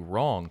things you do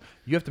wrong.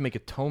 You have to make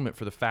atonement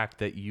for the fact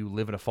that you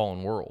live in a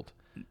fallen world.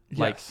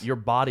 Like your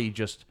body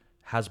just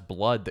has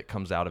blood that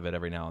comes out of it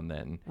every now and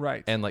then.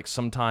 Right. And like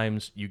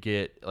sometimes you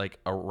get like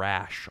a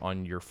rash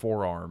on your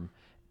forearm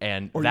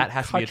and or that you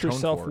has to cut be atoned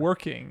yourself for.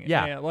 Working.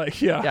 Yeah.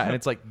 And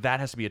it's like that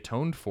has to be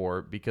atoned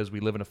for because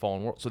we live in a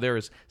fallen world. So there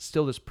is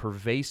still this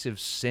pervasive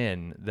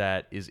sin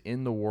that is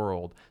in the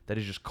world that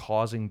is just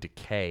causing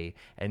decay,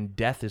 and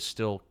death is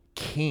still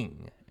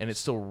king and it's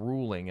still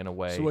ruling in a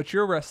way. So what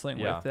you're wrestling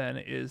with then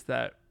is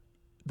that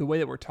the way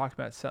that we're talking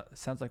about it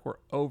sounds like we're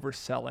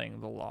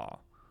overselling the law.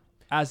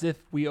 As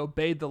if we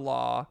obeyed the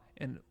law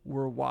and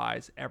were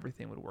wise,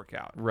 everything would work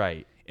out.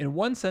 Right. In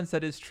one sense,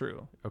 that is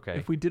true. Okay.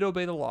 If we did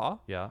obey the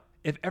law,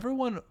 if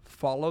everyone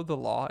followed the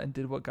law and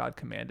did what God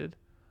commanded,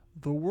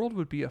 the world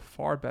would be a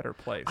far better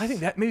place. I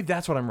think that maybe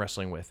that's what I'm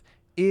wrestling with.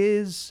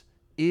 Is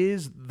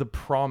the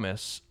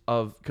promise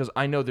of, because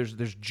I know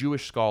there's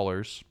Jewish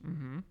scholars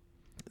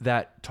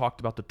that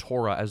talked about the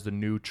Torah as the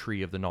new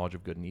tree of the knowledge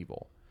of good and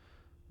evil.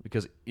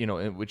 Because,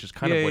 which is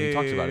kind of what he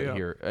talks about it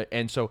here.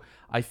 And so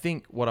I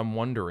think what I'm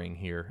wondering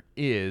here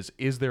is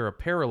there a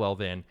parallel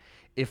then?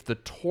 If the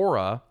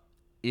Torah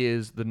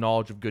is the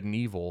knowledge of good and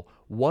evil,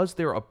 was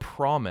there a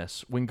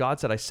promise when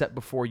God said, I set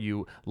before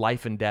you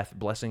life and death,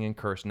 blessing and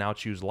curse, now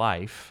choose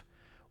life?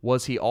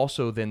 Was he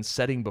also then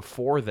setting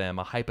before them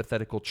a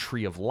hypothetical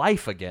tree of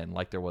life again,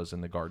 like there was in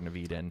the Garden of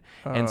Eden,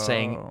 and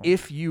saying,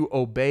 if you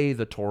obey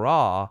the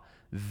Torah,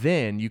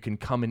 then you can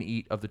come and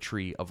eat of the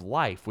tree of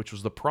life, which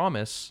was the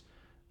promise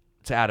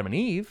to Adam and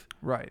Eve,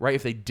 right?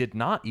 If they did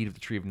not eat of the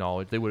tree of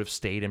knowledge, they would have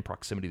stayed in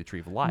proximity to the tree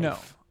of life. No,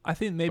 I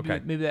think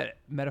maybe that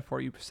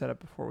metaphor you set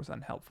up before was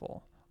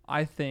unhelpful.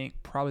 I think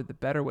probably the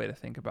better way to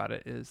think about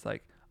it is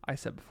like, I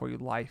set before you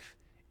life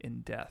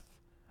and death.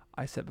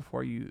 I set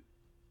before you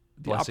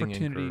the blessing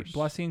opportunity,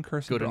 blessing and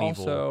curse, but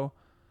also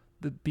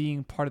the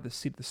being part of the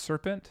seed of the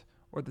serpent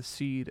or the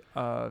seed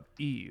of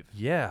Eve.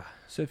 Yeah.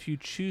 So if you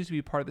choose to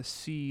be part of the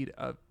seed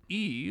of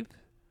Eve,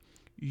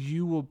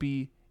 you will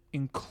be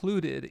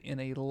included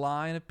in a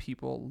line of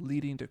people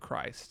leading to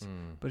Christ.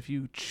 But if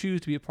you choose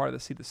to be a part of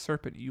the seed of the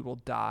serpent, you will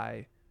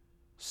die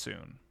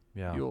soon.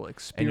 Yeah. You'll And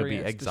experience you'll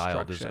be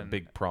exiled is a destruction.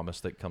 big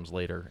promise that comes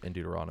later in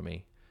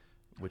Deuteronomy,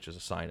 which is a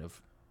sign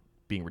of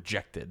being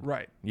rejected.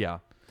 Right. Yeah.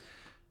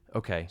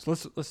 Okay. So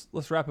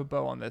let's wrap a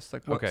bow on this.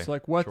 Like what? Okay, So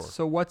like what's sure.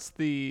 so what's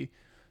the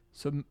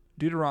so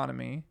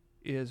Deuteronomy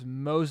is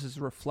Moses'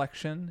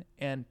 reflection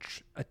and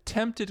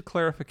attempted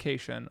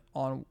clarification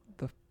on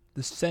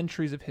the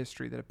centuries of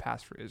history that have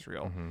passed for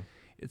Israel. Mm-hmm.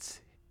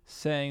 It's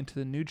saying to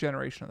the new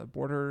generation on the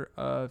border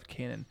of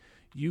Canaan,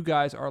 you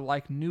guys are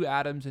like new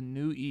Adams and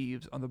new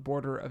Eves on the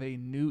border of a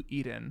new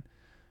Eden.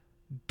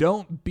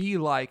 Don't be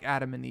like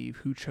Adam and Eve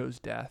who chose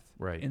death.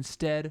 Right.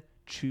 Instead,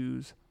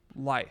 choose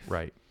life.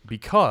 Right.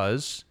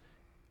 Because,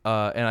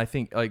 and I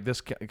think like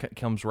this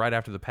comes right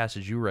after the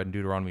passage you read in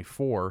Deuteronomy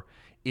 4.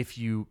 If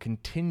you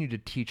continue to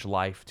teach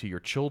life to your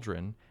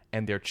children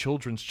and their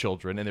children's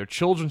children and their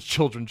children's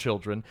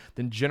children,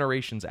 then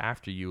generations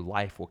after you,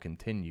 life will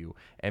continue.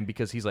 And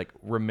because he's like,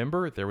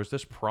 remember, there was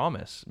this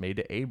promise made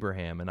to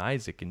Abraham and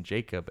Isaac and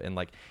Jacob, and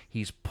like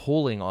he's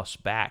pulling us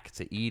back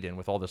to Eden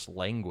with all this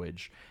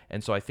language.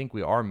 And so I think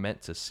we are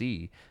meant to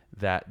see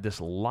that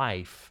this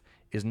life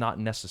is not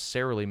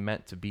necessarily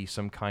meant to be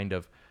some kind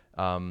of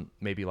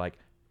maybe like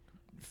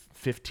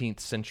 15th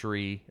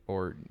century,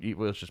 or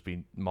let's just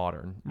be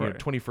modern, Right.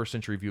 21st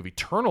century view of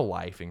eternal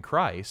life in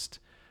Christ.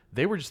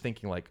 They were just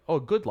thinking like, oh,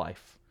 good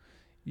life,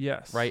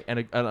 Yes. right?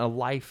 And a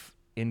life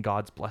in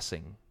God's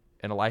blessing,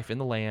 and a life in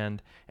the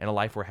land, and a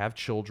life where have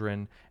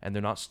children, and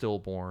they're not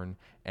stillborn,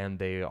 and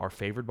they are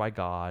favored by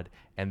God,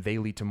 and they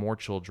lead to more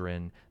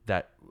children,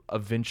 that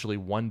eventually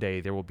one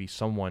day there will be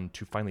someone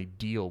to finally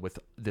deal with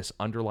this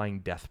underlying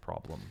death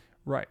problem,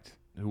 Right.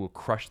 who will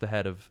crush the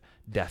head of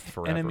death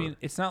forever. And I mean,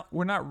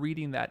 we're not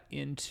reading that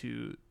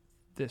into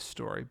this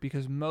story,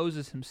 because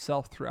Moses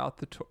himself throughout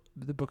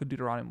the book of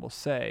Deuteronomy will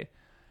say,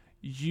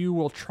 you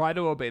will try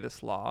to obey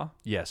this law,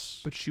 yes.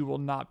 but you will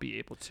not be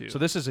able to. So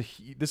this is a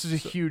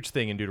huge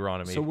thing in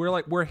Deuteronomy. So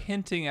we're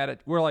hinting at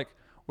it. We're like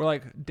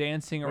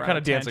dancing around. We're kind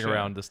of dancing tension.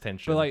 around this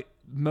tension. But like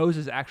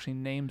Moses actually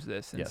names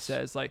this and Yes.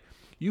 says like,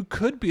 you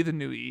could be the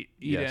new Eden,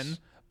 Yes.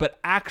 but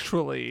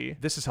actually,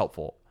 this is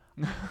helpful.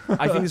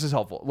 I think this is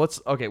helpful.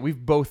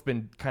 We've both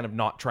been kind of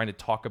not trying to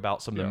talk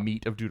about some of the Yeah.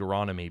 meat of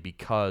Deuteronomy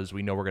because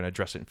we know we're going to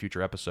address it in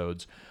future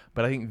episodes.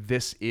 But I think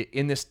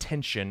in this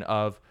tension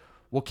of,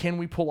 well, can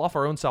we pull off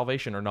our own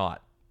salvation or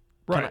not?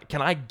 Right.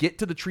 Can I get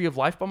to the tree of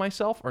life by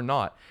myself or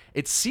not?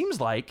 It seems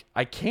like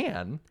I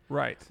can,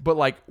 right. but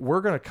like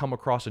we're going to come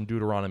across in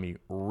Deuteronomy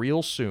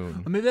real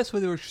soon. Maybe that's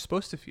what they were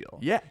supposed to feel.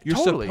 Yeah, You're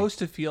totally. supposed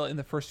to feel in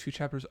the first few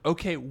chapters,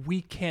 okay,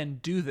 we can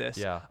do this.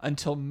 Yeah.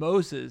 Until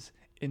Moses,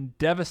 in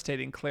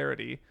devastating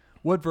clarity,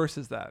 what verse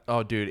is that?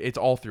 Oh, dude, it's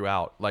all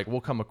throughout. Like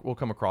we'll come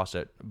across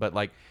it, but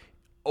like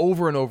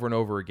over and over and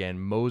over again,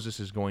 Moses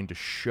is going to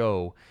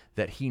show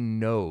that he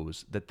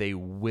knows that they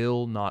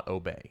will not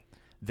obey.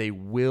 They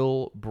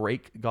will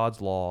break God's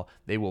law.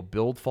 They will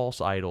build false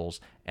idols,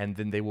 and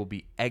then they will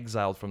be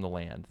exiled from the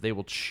land. They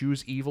will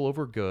choose evil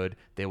over good.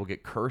 They will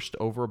get cursed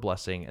over a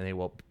blessing, and they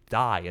will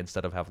die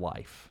instead of have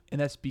life. And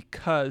that's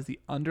because the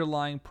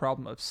underlying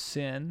problem of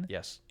sin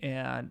Yes.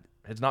 and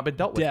It's not been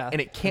dealt with, death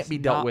and it can't has be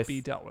dealt not with.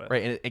 be dealt with.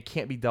 Right, and it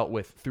can't be dealt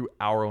with through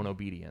our own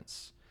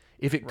obedience.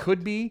 If it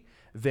could be,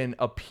 then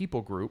a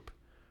people group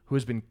who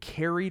has been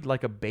carried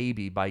like a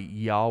baby by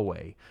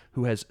Yahweh,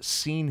 who has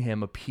seen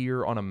him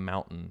appear on a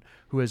mountain,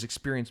 who has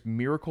experienced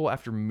miracle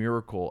after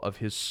miracle of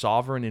his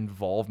sovereign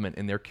involvement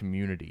in their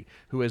community,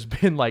 who has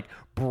been like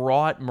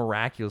brought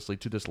miraculously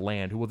to this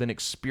land, who will then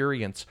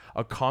experience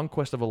a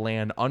conquest of a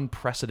land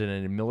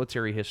unprecedented in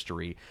military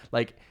history.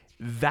 Like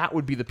that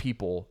would be the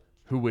people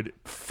who would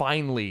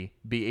finally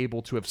be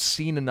able to have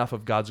seen enough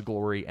of God's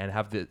glory and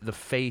have the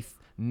faith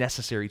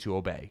necessary to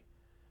obey.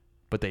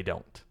 But they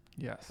don't.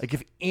 Yes. Like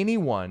if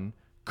anyone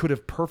could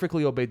have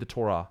perfectly obeyed the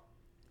Torah,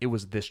 it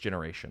was this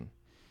generation.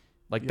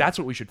 Like that's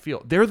what we should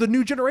feel. They're the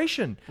new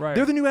generation. Right.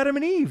 They're the new Adam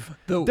and Eve.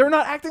 The- They're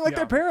not acting like yeah.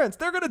 their parents.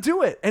 They're going to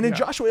do it. And in Yeah.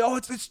 Joshua,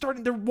 it's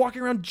starting. They're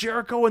walking around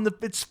Jericho and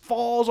it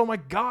falls. Oh my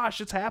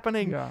gosh, it's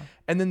happening. Yeah.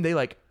 And then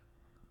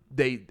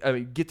they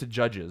get to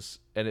Judges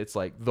and it's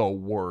like the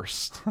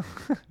worst.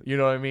 You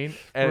know what I mean?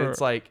 And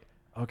it's like,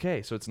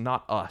 okay, so it's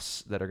not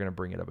us that are going to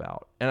bring it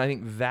about. And I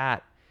think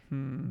that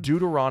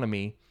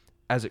Deuteronomy,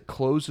 as it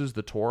closes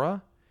the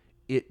Torah,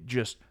 it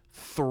just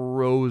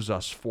throws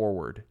us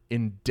forward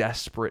in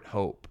desperate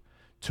hope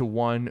to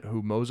one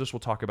who Moses will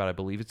talk about. I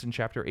believe it's in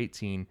chapter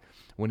 18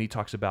 when he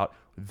talks about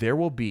there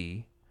will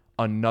be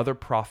another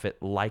prophet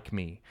like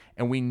me.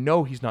 And we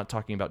know he's not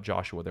talking about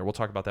Joshua there. We'll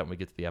talk about that when we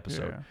get to the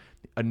episode. Yeah.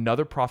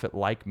 Another prophet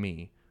like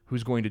me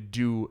who's going to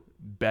do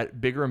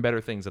bigger and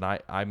better things than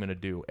I'm going to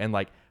do. And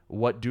like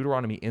what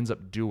Deuteronomy ends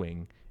up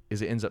doing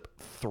is it ends up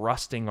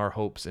thrusting our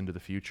hopes into the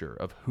future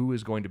of who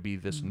is going to be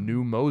this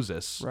new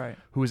Moses, Right.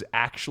 who is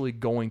actually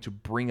going to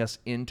bring us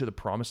into the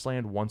promised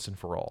land once and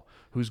for all,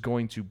 who's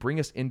going to bring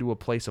us into a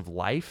place of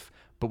life,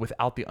 but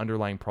without the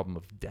underlying problem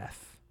of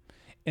death.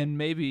 And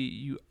maybe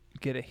you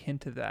get a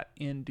hint of that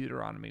in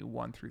Deuteronomy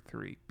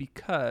 1-3,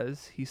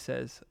 because he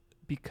says,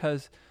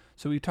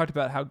 so we talked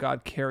about how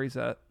God carries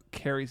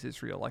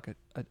Israel like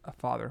a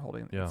father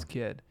holding his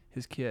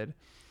kid.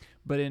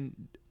 But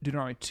in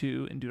Deuteronomy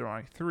 2 and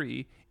Deuteronomy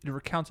 3, it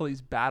recounts all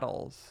these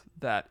battles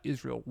that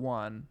Israel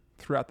won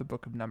throughout the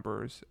book of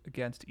Numbers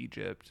against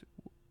Egypt,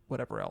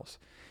 whatever else.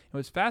 And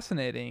what's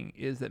fascinating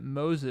is that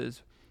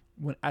Moses,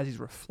 as he's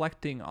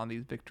reflecting on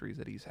these victories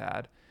that he's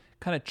had,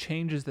 kind of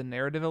changes the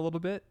narrative a little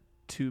bit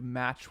to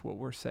match what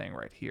we're saying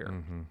right here.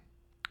 Mm-hmm.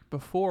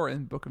 Before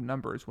in the book of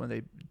Numbers, when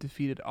they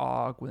defeated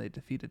Og, when they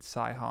defeated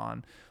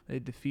Sihon,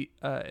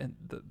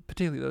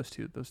 particularly those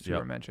two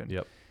Yep. are mentioned.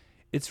 Yep.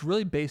 It's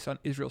really based on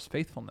Israel's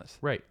faithfulness.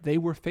 Right. They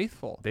were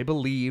faithful. They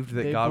believed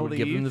that They God would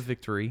give them the believed-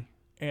 victory.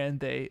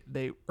 And they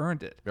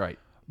earned it. Right.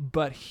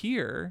 But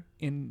here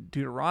in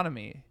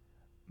Deuteronomy,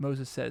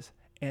 Moses says,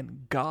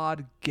 and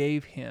God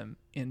gave him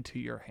into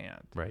your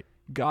hand. Right.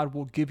 God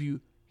will give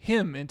you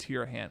him into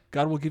your hand.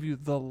 God will give you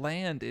the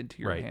land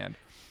into your Right. hand.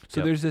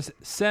 So Yep. there's this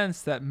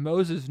sense that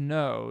Moses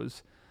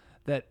knows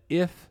that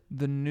if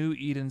the new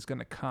Eden's going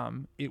to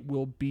come, it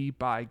will be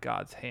by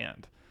God's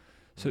hand.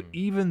 So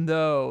even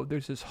though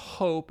there's this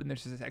hope and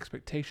there's this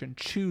expectation,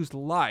 choose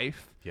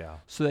life Yeah.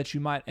 so that you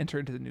might enter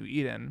into the new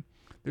Eden,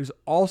 there's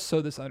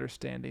also this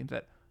understanding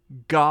that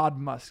God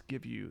must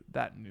give you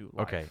that new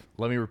life. Okay,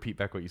 let me repeat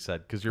back what you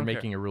said because you're Okay.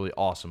 making a really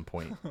awesome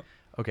point.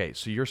 Okay,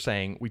 so you're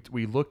saying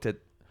we looked at.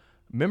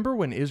 Remember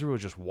when Israel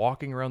was just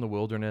walking around the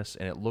wilderness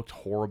and it looked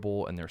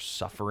horrible and they're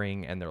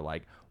suffering and they're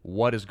like,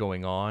 what is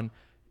going on?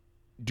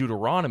 In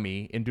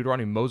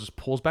Deuteronomy, Moses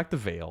pulls back the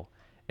veil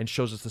and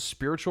shows us the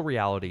spiritual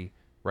reality,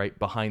 right,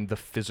 behind the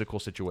physical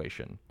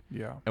situation.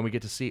 Yeah. And we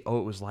get to see, it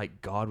was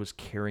like God was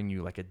carrying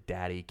you like a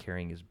daddy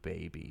carrying his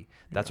baby.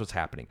 That's what's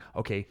happening.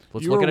 Okay,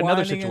 let's You look were at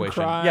another whining and situation.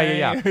 crying.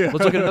 Yeah. Let's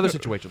look at another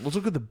situation. Let's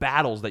look at the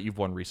battles that you've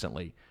won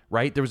recently,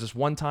 right? There was this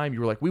one time you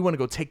were like, we want to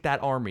go take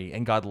that army,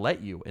 and God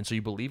let you. And so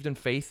you believed in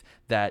faith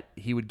that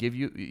he would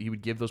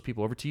give those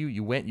people over to you.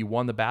 You went, you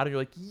won the battle.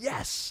 You're like,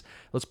 yes,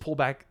 let's pull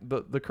back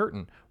the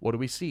curtain. What do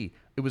we see?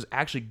 It was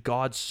actually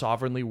God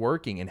sovereignly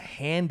working and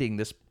handing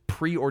this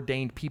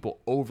preordained people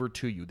over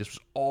to you. This was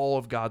all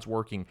of God's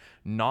working,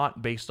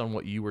 not based on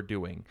what you were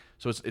doing.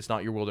 So it's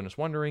not your wilderness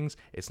wanderings.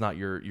 It's not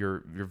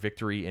your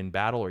victory in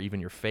battle or even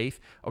your faith.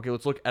 Okay,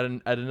 let's look at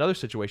another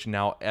situation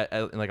now at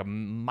like what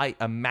am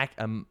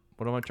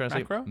I trying to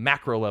Macro? say?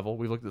 Macro level.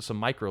 We looked at some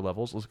micro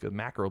levels. Let's look at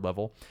macro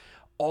level.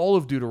 All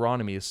of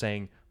Deuteronomy is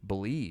saying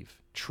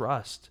believe,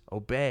 trust,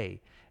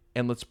 obey,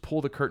 and let's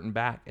pull the curtain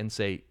back and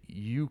say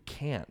you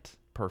can't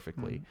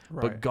perfectly,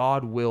 right. but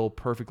God will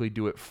perfectly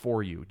do it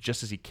for you,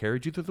 just as he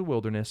carried you through the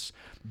wilderness,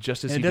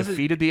 just as And he it doesn't-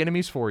 defeated the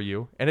enemies for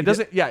you. And it He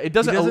doesn't He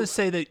doesn't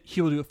say that he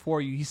will do it for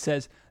you. He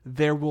says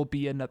there will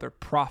be another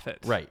prophet.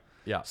 right.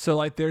 Yeah. So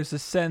like there's a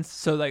sense,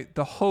 so like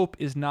the hope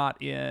is not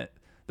in,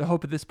 the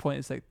hope at this point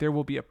is like there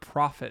will be a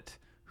prophet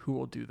who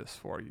will do this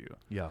for you.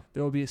 Yeah.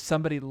 There will be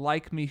somebody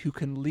like me who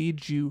can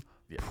lead you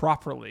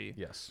properly.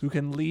 Yes. Who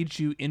can lead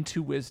you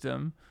into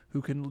wisdom,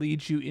 who can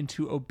lead you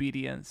into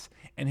obedience,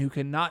 and who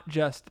can not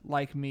just,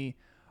 like me,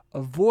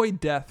 avoid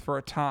death for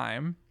a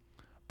time,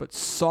 but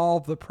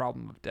solve the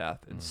problem of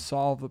death and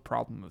solve the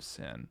problem of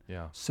sin.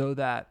 Yeah. So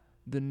that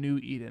the new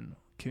Eden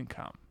can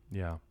come.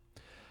 Yeah.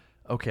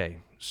 Okay.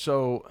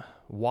 So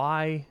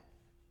why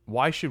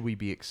should we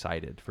be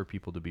excited for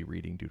people to be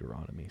reading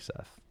Deuteronomy,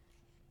 Seth?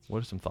 What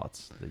are some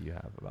thoughts that you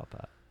have about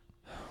that?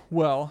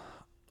 Well,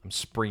 I'm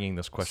springing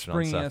this question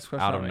Springing on this Seth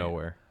question out on of me.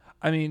 nowhere.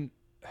 I mean,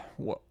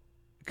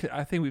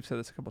 I think we've said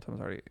this a couple times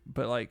already,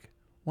 but like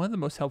one of the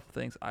most helpful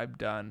things I've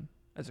done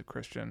as a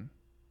Christian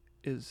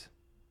is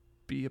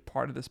be a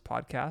part of this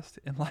podcast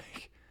and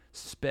like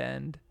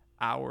spend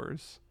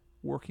hours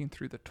working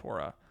through the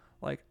Torah.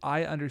 Like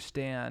I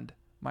understand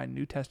my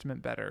New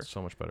Testament better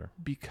So much better.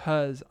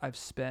 because I've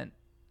spent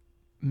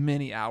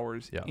many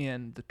hours Yeah.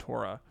 in the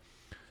Torah.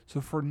 So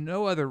for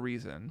no other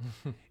reason,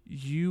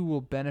 you will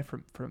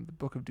benefit from the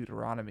book of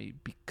Deuteronomy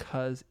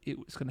because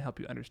it's going to help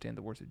you understand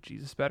the words of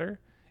Jesus better.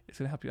 It's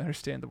going to help you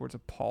understand the words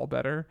of Paul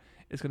better.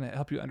 It's going to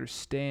help you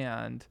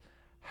understand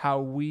how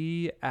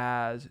we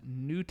as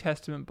New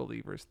Testament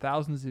believers,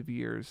 thousands of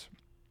years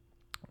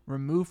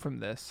removed from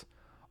this,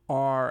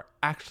 are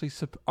actually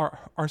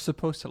are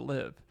supposed to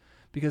live,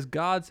 because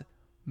God's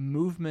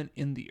movement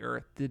in the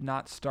earth did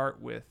not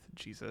start with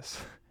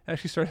Jesus. It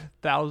actually started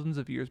thousands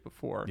of years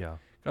before. Yeah.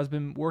 God's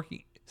been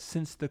working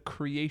since the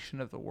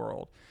creation of the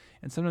world.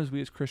 And sometimes we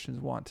as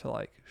Christians want to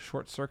like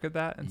short circuit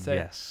that and say,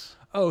 Yes.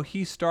 oh,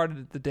 he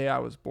started the day I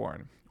was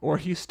born, or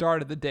he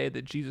started the day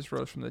that Jesus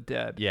rose from the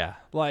dead. Yeah.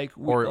 Like,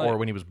 Or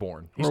when he was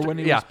born. or when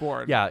he was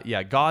born.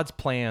 Yeah. God's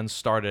plan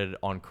started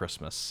on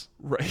Christmas.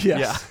 Right,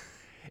 yes.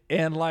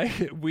 And like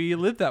we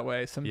live that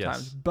way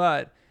sometimes, Yes.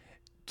 but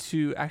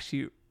to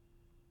actually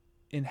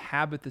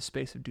inhabit the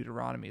space of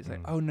Deuteronomy is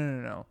like, oh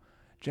no.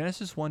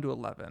 Genesis 1 to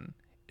 11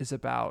 is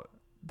about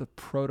the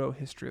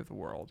proto-history of the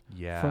world.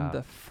 Yeah. From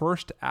the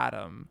first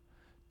Adam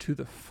to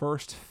the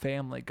first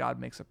family God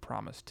makes a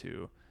promise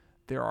to,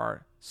 there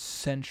are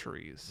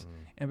centuries.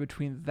 And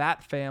between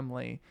that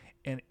family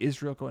and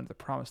Israel going to the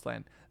promised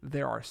land,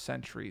 there are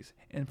centuries.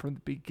 And from the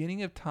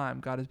beginning of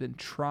time, God has been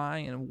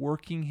trying and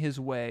working his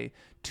way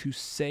to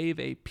save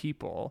a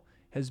people,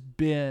 has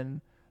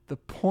been the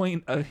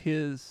point of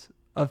his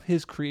of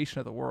his creation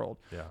of the world.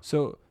 Yeah.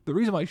 So the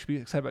reason why you should be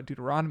excited about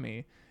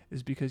Deuteronomy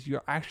is because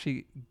you're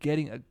actually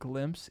getting a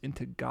glimpse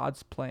into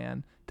God's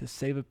plan to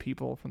save a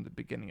people from the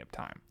beginning of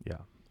time. Yeah,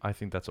 I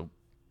think that's a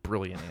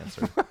brilliant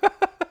answer.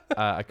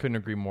 I couldn't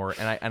agree more,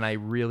 and I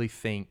really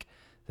think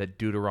that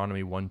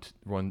Deuteronomy 1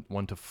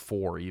 to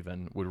 4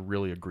 even would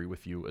really agree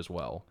with you as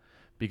well,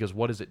 because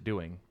what is it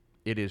doing?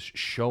 It is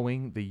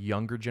showing the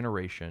younger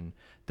generation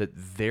that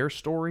their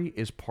story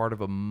is part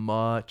of a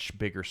much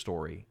bigger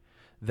story,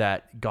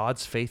 that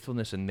God's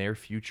faithfulness in their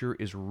future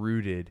is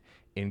rooted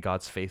in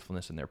God's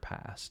faithfulness in their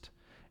past.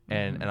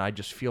 And I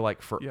just feel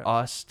like for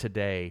us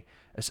today,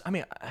 I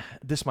mean,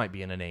 this might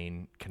be an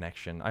inane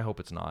connection. I hope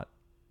it's not.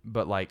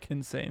 But like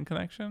Insane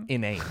connection?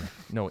 inane.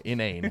 No,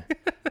 inane.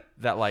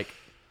 That like,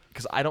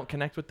 because I don't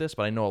connect with this,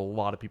 but I know a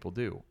lot of people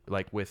do.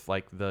 Like with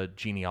like the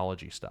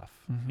genealogy stuff,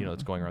 you know,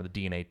 that's going around, the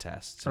DNA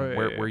tests, and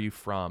where are you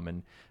from,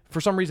 and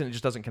for some reason it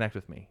just doesn't connect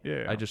with me.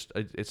 Yeah.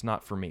 It's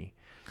not for me.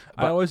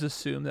 I always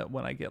assume that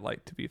when I get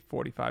like to be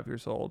 45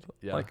 years old,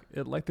 Yeah.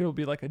 like there will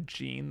be like a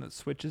gene that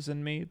switches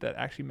in me that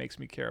actually makes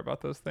me care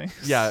about those things.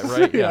 Yeah,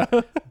 right. Yeah.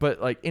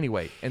 But like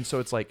anyway, and so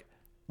it's like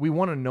we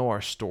want to know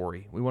our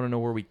story. We want to know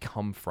where we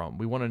come from.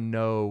 We want to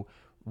know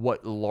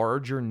what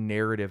larger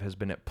narrative has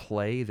been at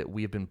play that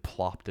we have been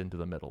plopped into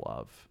the middle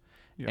of.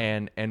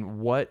 Yeah. And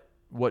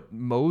what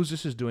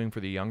Moses is doing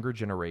for the younger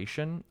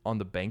generation on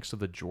the banks of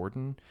the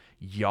Jordan,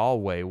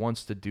 Yahweh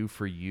wants to do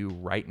for you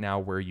right now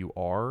where you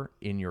are,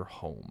 in your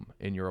home,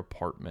 in your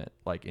apartment,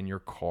 like in your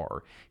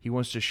car. He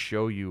wants to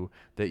show you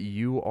that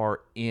you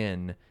are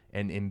in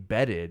and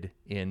embedded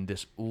in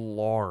this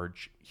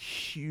large,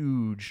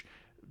 huge,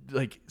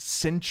 like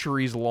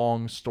centuries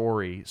long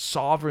story,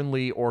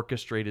 sovereignly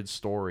orchestrated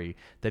story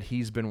that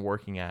he's been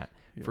working at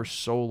for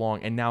so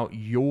long. And now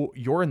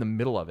you're in the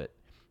middle of it.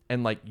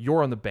 And like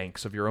you're on the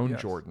banks of your own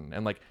Jordan,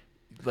 and like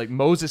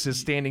Moses is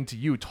standing to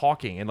you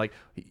talking, and like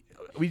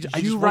I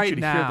just want you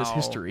to hear this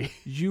history.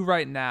 You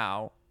right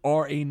now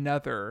are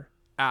another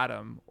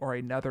Adam or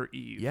another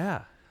Eve.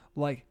 Yeah,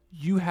 like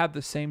you have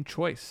the same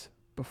choice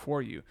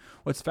before you.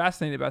 What's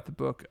fascinating about the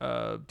book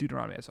of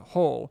Deuteronomy as a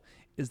whole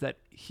is that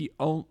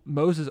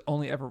Moses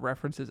only ever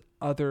references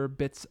other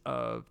bits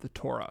of the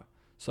Torah.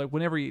 So like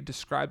whenever he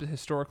describes a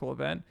historical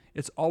event,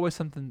 it's always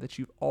something that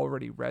you've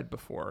already read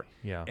before.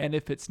 Yeah. And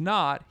if it's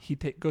not, he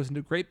goes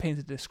into great pains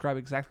to describe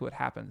exactly what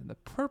happens. And the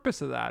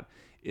purpose of that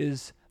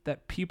is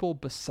that people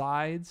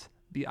besides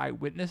the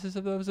eyewitnesses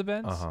of those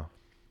events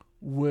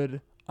would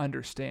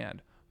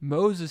understand.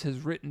 Moses has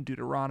written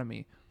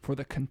Deuteronomy for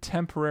the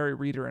contemporary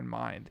reader in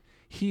mind.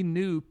 He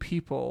knew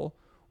people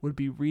would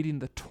be reading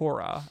the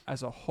Torah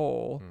as a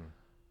whole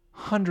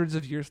hundreds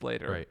of years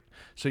later. Right.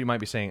 So you might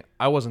be saying,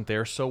 I wasn't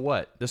there, so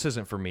what? This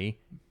isn't for me.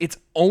 It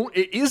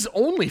is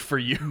only for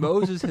you.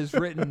 Moses has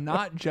written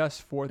not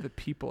just for the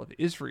people of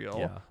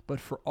Israel, but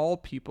for all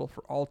people,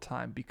 for all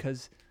time,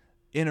 because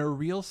in a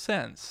real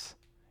sense,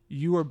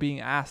 you are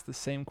being asked the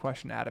same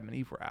question Adam and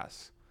Eve were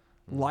asked.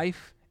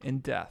 Life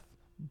and death,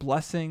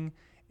 blessing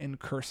and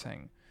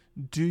cursing.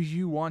 Do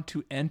you want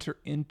to enter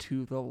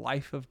into the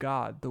life of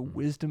God, the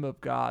wisdom of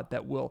God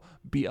that will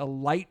be a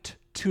light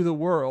to the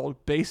world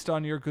based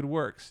on your good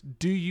works?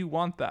 Do you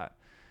want that?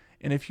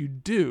 And if you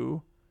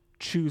do,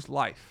 choose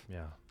life.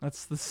 Yeah.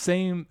 That's the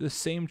same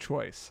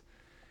choice.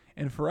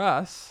 And for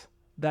us,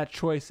 that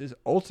choice is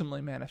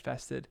ultimately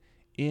manifested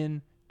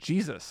in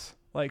Jesus.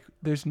 Like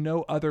there's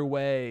no other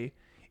way.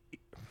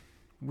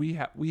 We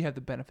have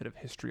the benefit of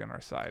history on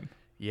our side.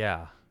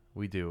 Yeah,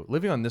 we do.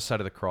 Living on this side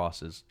of the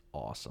cross is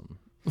awesome.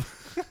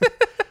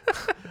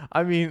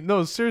 I mean,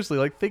 no, seriously,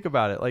 like think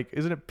about it. Like,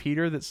 isn't it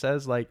Peter that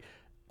says like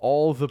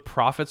all the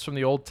prophets from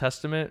the Old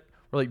Testament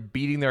were like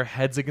beating their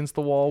heads against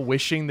the wall,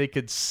 wishing they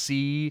could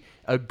see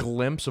a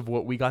glimpse of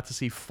what we got to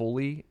see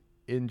fully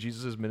in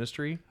Jesus'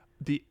 ministry?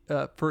 The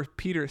First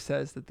Peter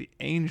says that the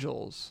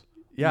angels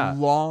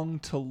long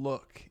to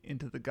look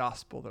into the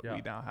gospel that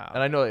we now have.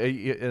 And I know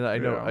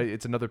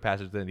it's another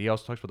passage. Then he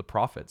also talks about the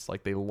prophets,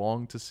 like they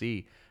long to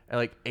see, and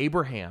like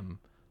Abraham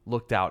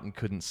looked out and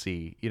couldn't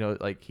see. You know,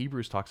 like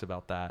Hebrews talks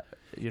about that.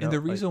 You know, and the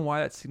reason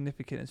why that's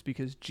significant is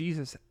because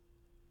Jesus,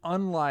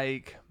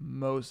 unlike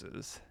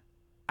Moses,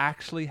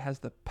 actually has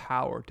the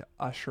power to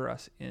usher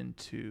us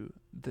into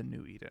the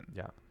new Eden.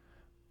 Yeah.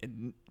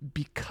 And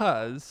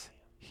because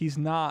he's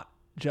not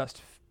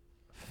just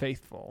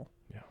faithful,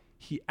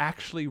 he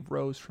actually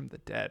rose from the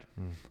dead.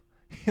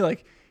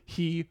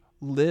 He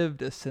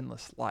lived a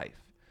sinless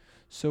life.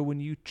 So when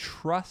you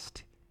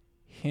trust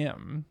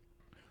him,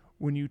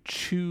 when you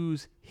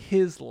choose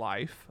his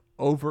life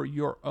over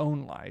your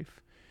own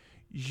life,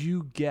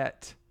 you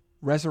get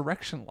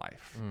resurrection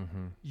life.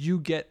 You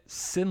get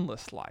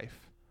sinless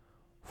life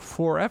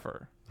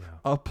forever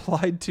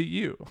applied to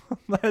you.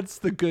 That's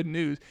the good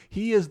news.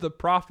 He is the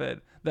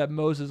prophet that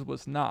Moses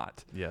was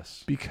not.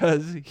 Yes.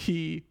 Because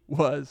he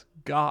was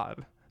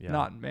God,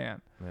 not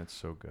man. That's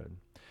so good.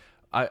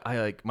 I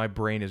like my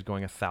brain is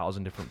going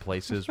 1,000 different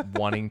places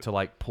wanting to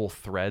like pull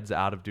threads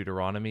out of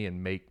Deuteronomy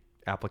and make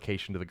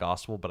application to the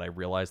gospel, but I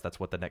realize that's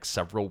what the next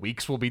several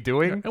weeks will be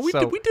doing. And we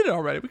did it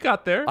already. We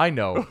got there. I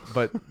know,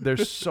 but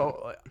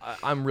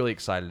I'm really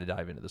excited to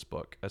dive into this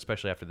book,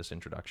 especially after this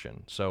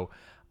introduction. So,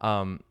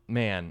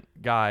 man,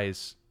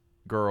 guys,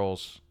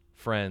 girls,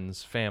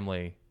 friends,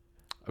 family,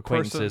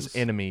 acquaintances, Persons,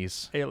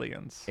 enemies,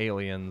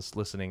 aliens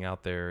listening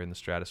out there in the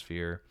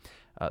stratosphere.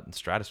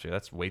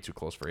 That's way too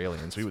close for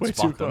aliens. We would way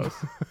spot too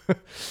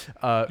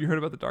them. You heard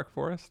about the Dark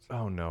Forest?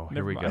 Oh no, here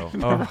Never we mind. go.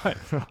 Never Oh.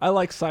 mind. I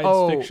like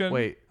science fiction.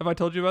 Wait. Have I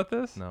told you about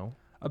this? No.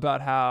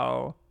 About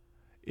how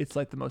it's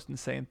like the most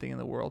insane thing in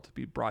the world to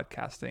be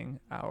broadcasting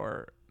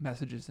our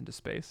messages into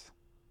space.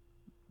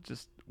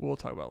 We'll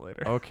talk about it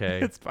later. Okay.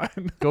 It's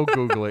fine. Go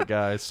Google it,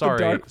 guys. Sorry,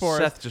 Dark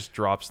Forest. Seth just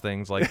drops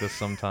things like this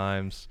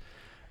sometimes.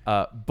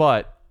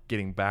 But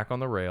getting back on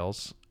the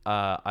rails,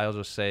 I'll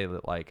just say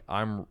that like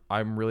I'm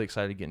really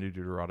excited to get into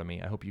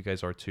Deuteronomy. I hope you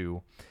guys are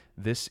too.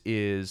 This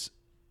is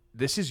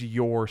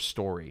your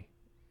story.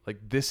 Like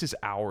this is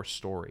our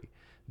story.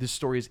 This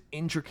story is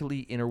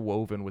intricately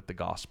interwoven with the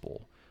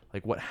gospel.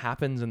 Like what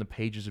happens in the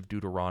pages of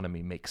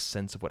Deuteronomy makes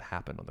sense of what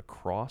happened on the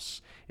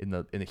cross, in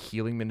the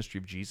healing ministry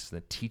of Jesus, in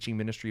the teaching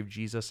ministry of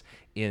Jesus,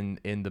 in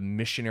the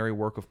missionary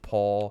work of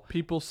Paul.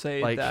 People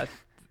say that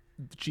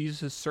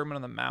Jesus' Sermon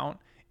on the Mount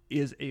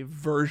is a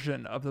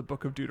version of the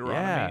book of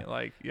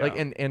Deuteronomy.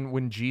 And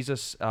when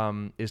Jesus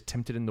is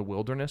tempted in the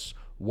wilderness,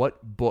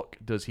 what book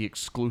does he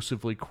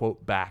exclusively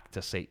quote back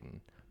to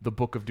Satan? The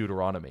book of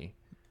Deuteronomy.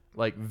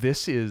 Like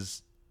this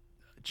is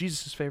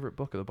Jesus' favorite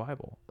book of the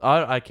Bible.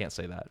 I can't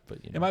say that, but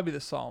it might be the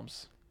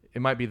Psalms.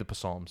 It might be the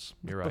Psalms.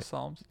 You're right. The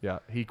Psalms. Yeah,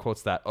 he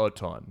quotes that a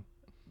ton.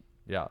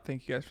 Yeah.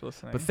 Thank you guys for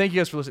listening. But thank you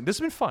guys for listening. This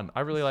has been fun. I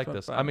really like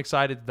this. Fun. I'm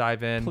excited to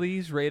dive in.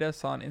 Please rate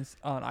us on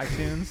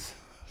iTunes.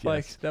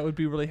 Like that would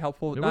be really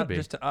helpful, not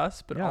just to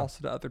us, but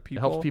also to other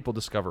people. It helps people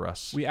discover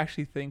us. We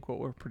actually think what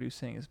we're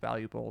producing is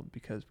valuable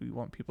because we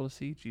want people to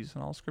see Jesus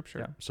in all Scripture.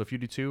 Yeah. So if you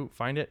do too,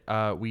 find it.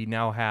 We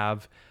now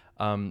have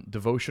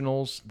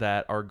devotionals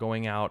that are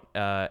going out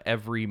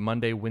every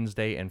Monday,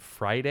 Wednesday, and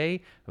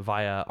Friday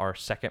via our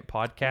second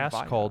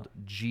podcast called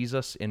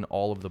Jesus in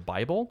All of the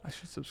Bible. I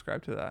should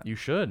subscribe to that. You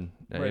should.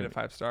 Rate it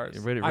 5 stars. I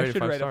should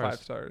rate it 5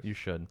 stars. You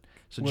should.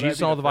 So Jesus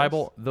in All the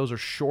Bible, those are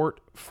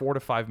short 4 to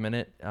 5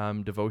 minute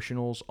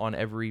devotionals on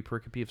every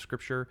pericope of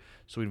Scripture.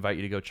 So we invite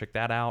you to go check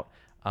that out.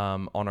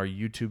 On our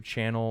YouTube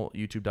channel,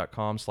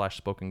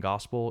 youtube.com/spoken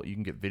gospel. You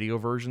can get video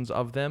versions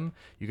of them.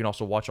 You can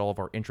also watch all of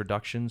our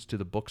introductions to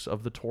the books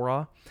of the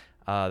Torah.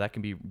 That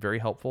can be very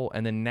helpful.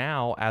 And then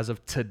now, as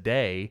of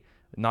today,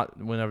 not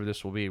whenever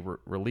this will be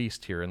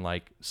released here in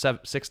like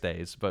 6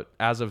 days, but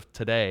as of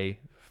today,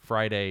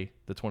 Friday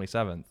the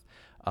 27th,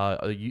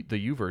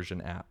 the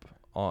YouVersion app,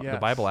 the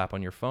Bible app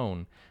on your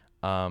phone,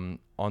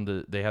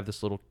 they have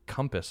this little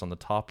compass on the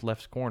top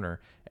left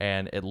corner,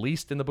 and at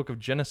least in the book of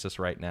Genesis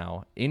right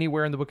now,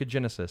 anywhere in the book of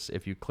Genesis,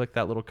 if you click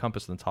that little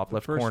compass in the top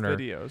left corner,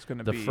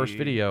 the first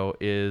video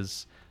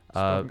is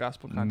spoken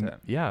gospel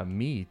content.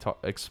 Me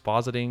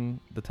expositing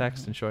the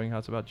text and showing how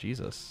it's about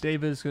Jesus.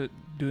 David's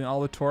doing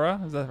all the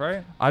Torah, is that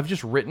right? I've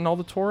just written all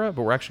the Torah,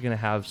 but we're actually going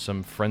to have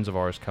some friends of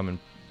ours come and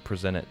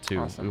present it too.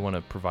 Awesome. We want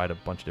to provide a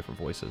bunch of different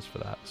voices for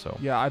that. So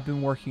I've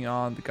been working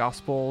on the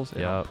Gospels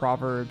and on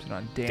Proverbs and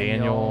on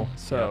Daniel.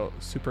 So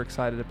super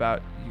excited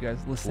about you guys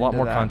listening. A lot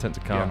more content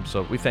to come. Yeah.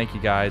 So we thank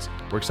you guys.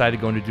 We're excited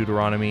to go into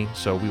Deuteronomy.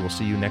 So we will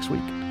see you next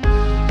week.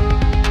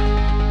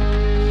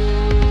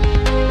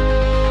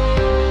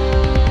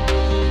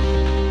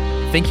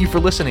 Thank you for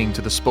listening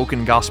to the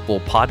Spoken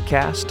Gospel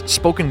podcast.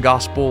 Spoken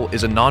Gospel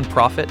is a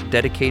nonprofit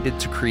dedicated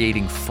to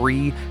creating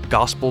free,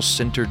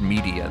 gospel-centered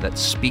media that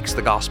speaks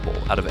the gospel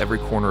out of every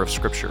corner of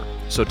Scripture.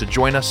 So to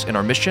join us in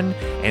our mission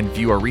and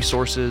view our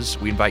resources,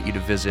 we invite you to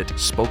visit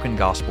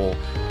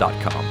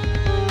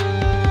spokengospel.com.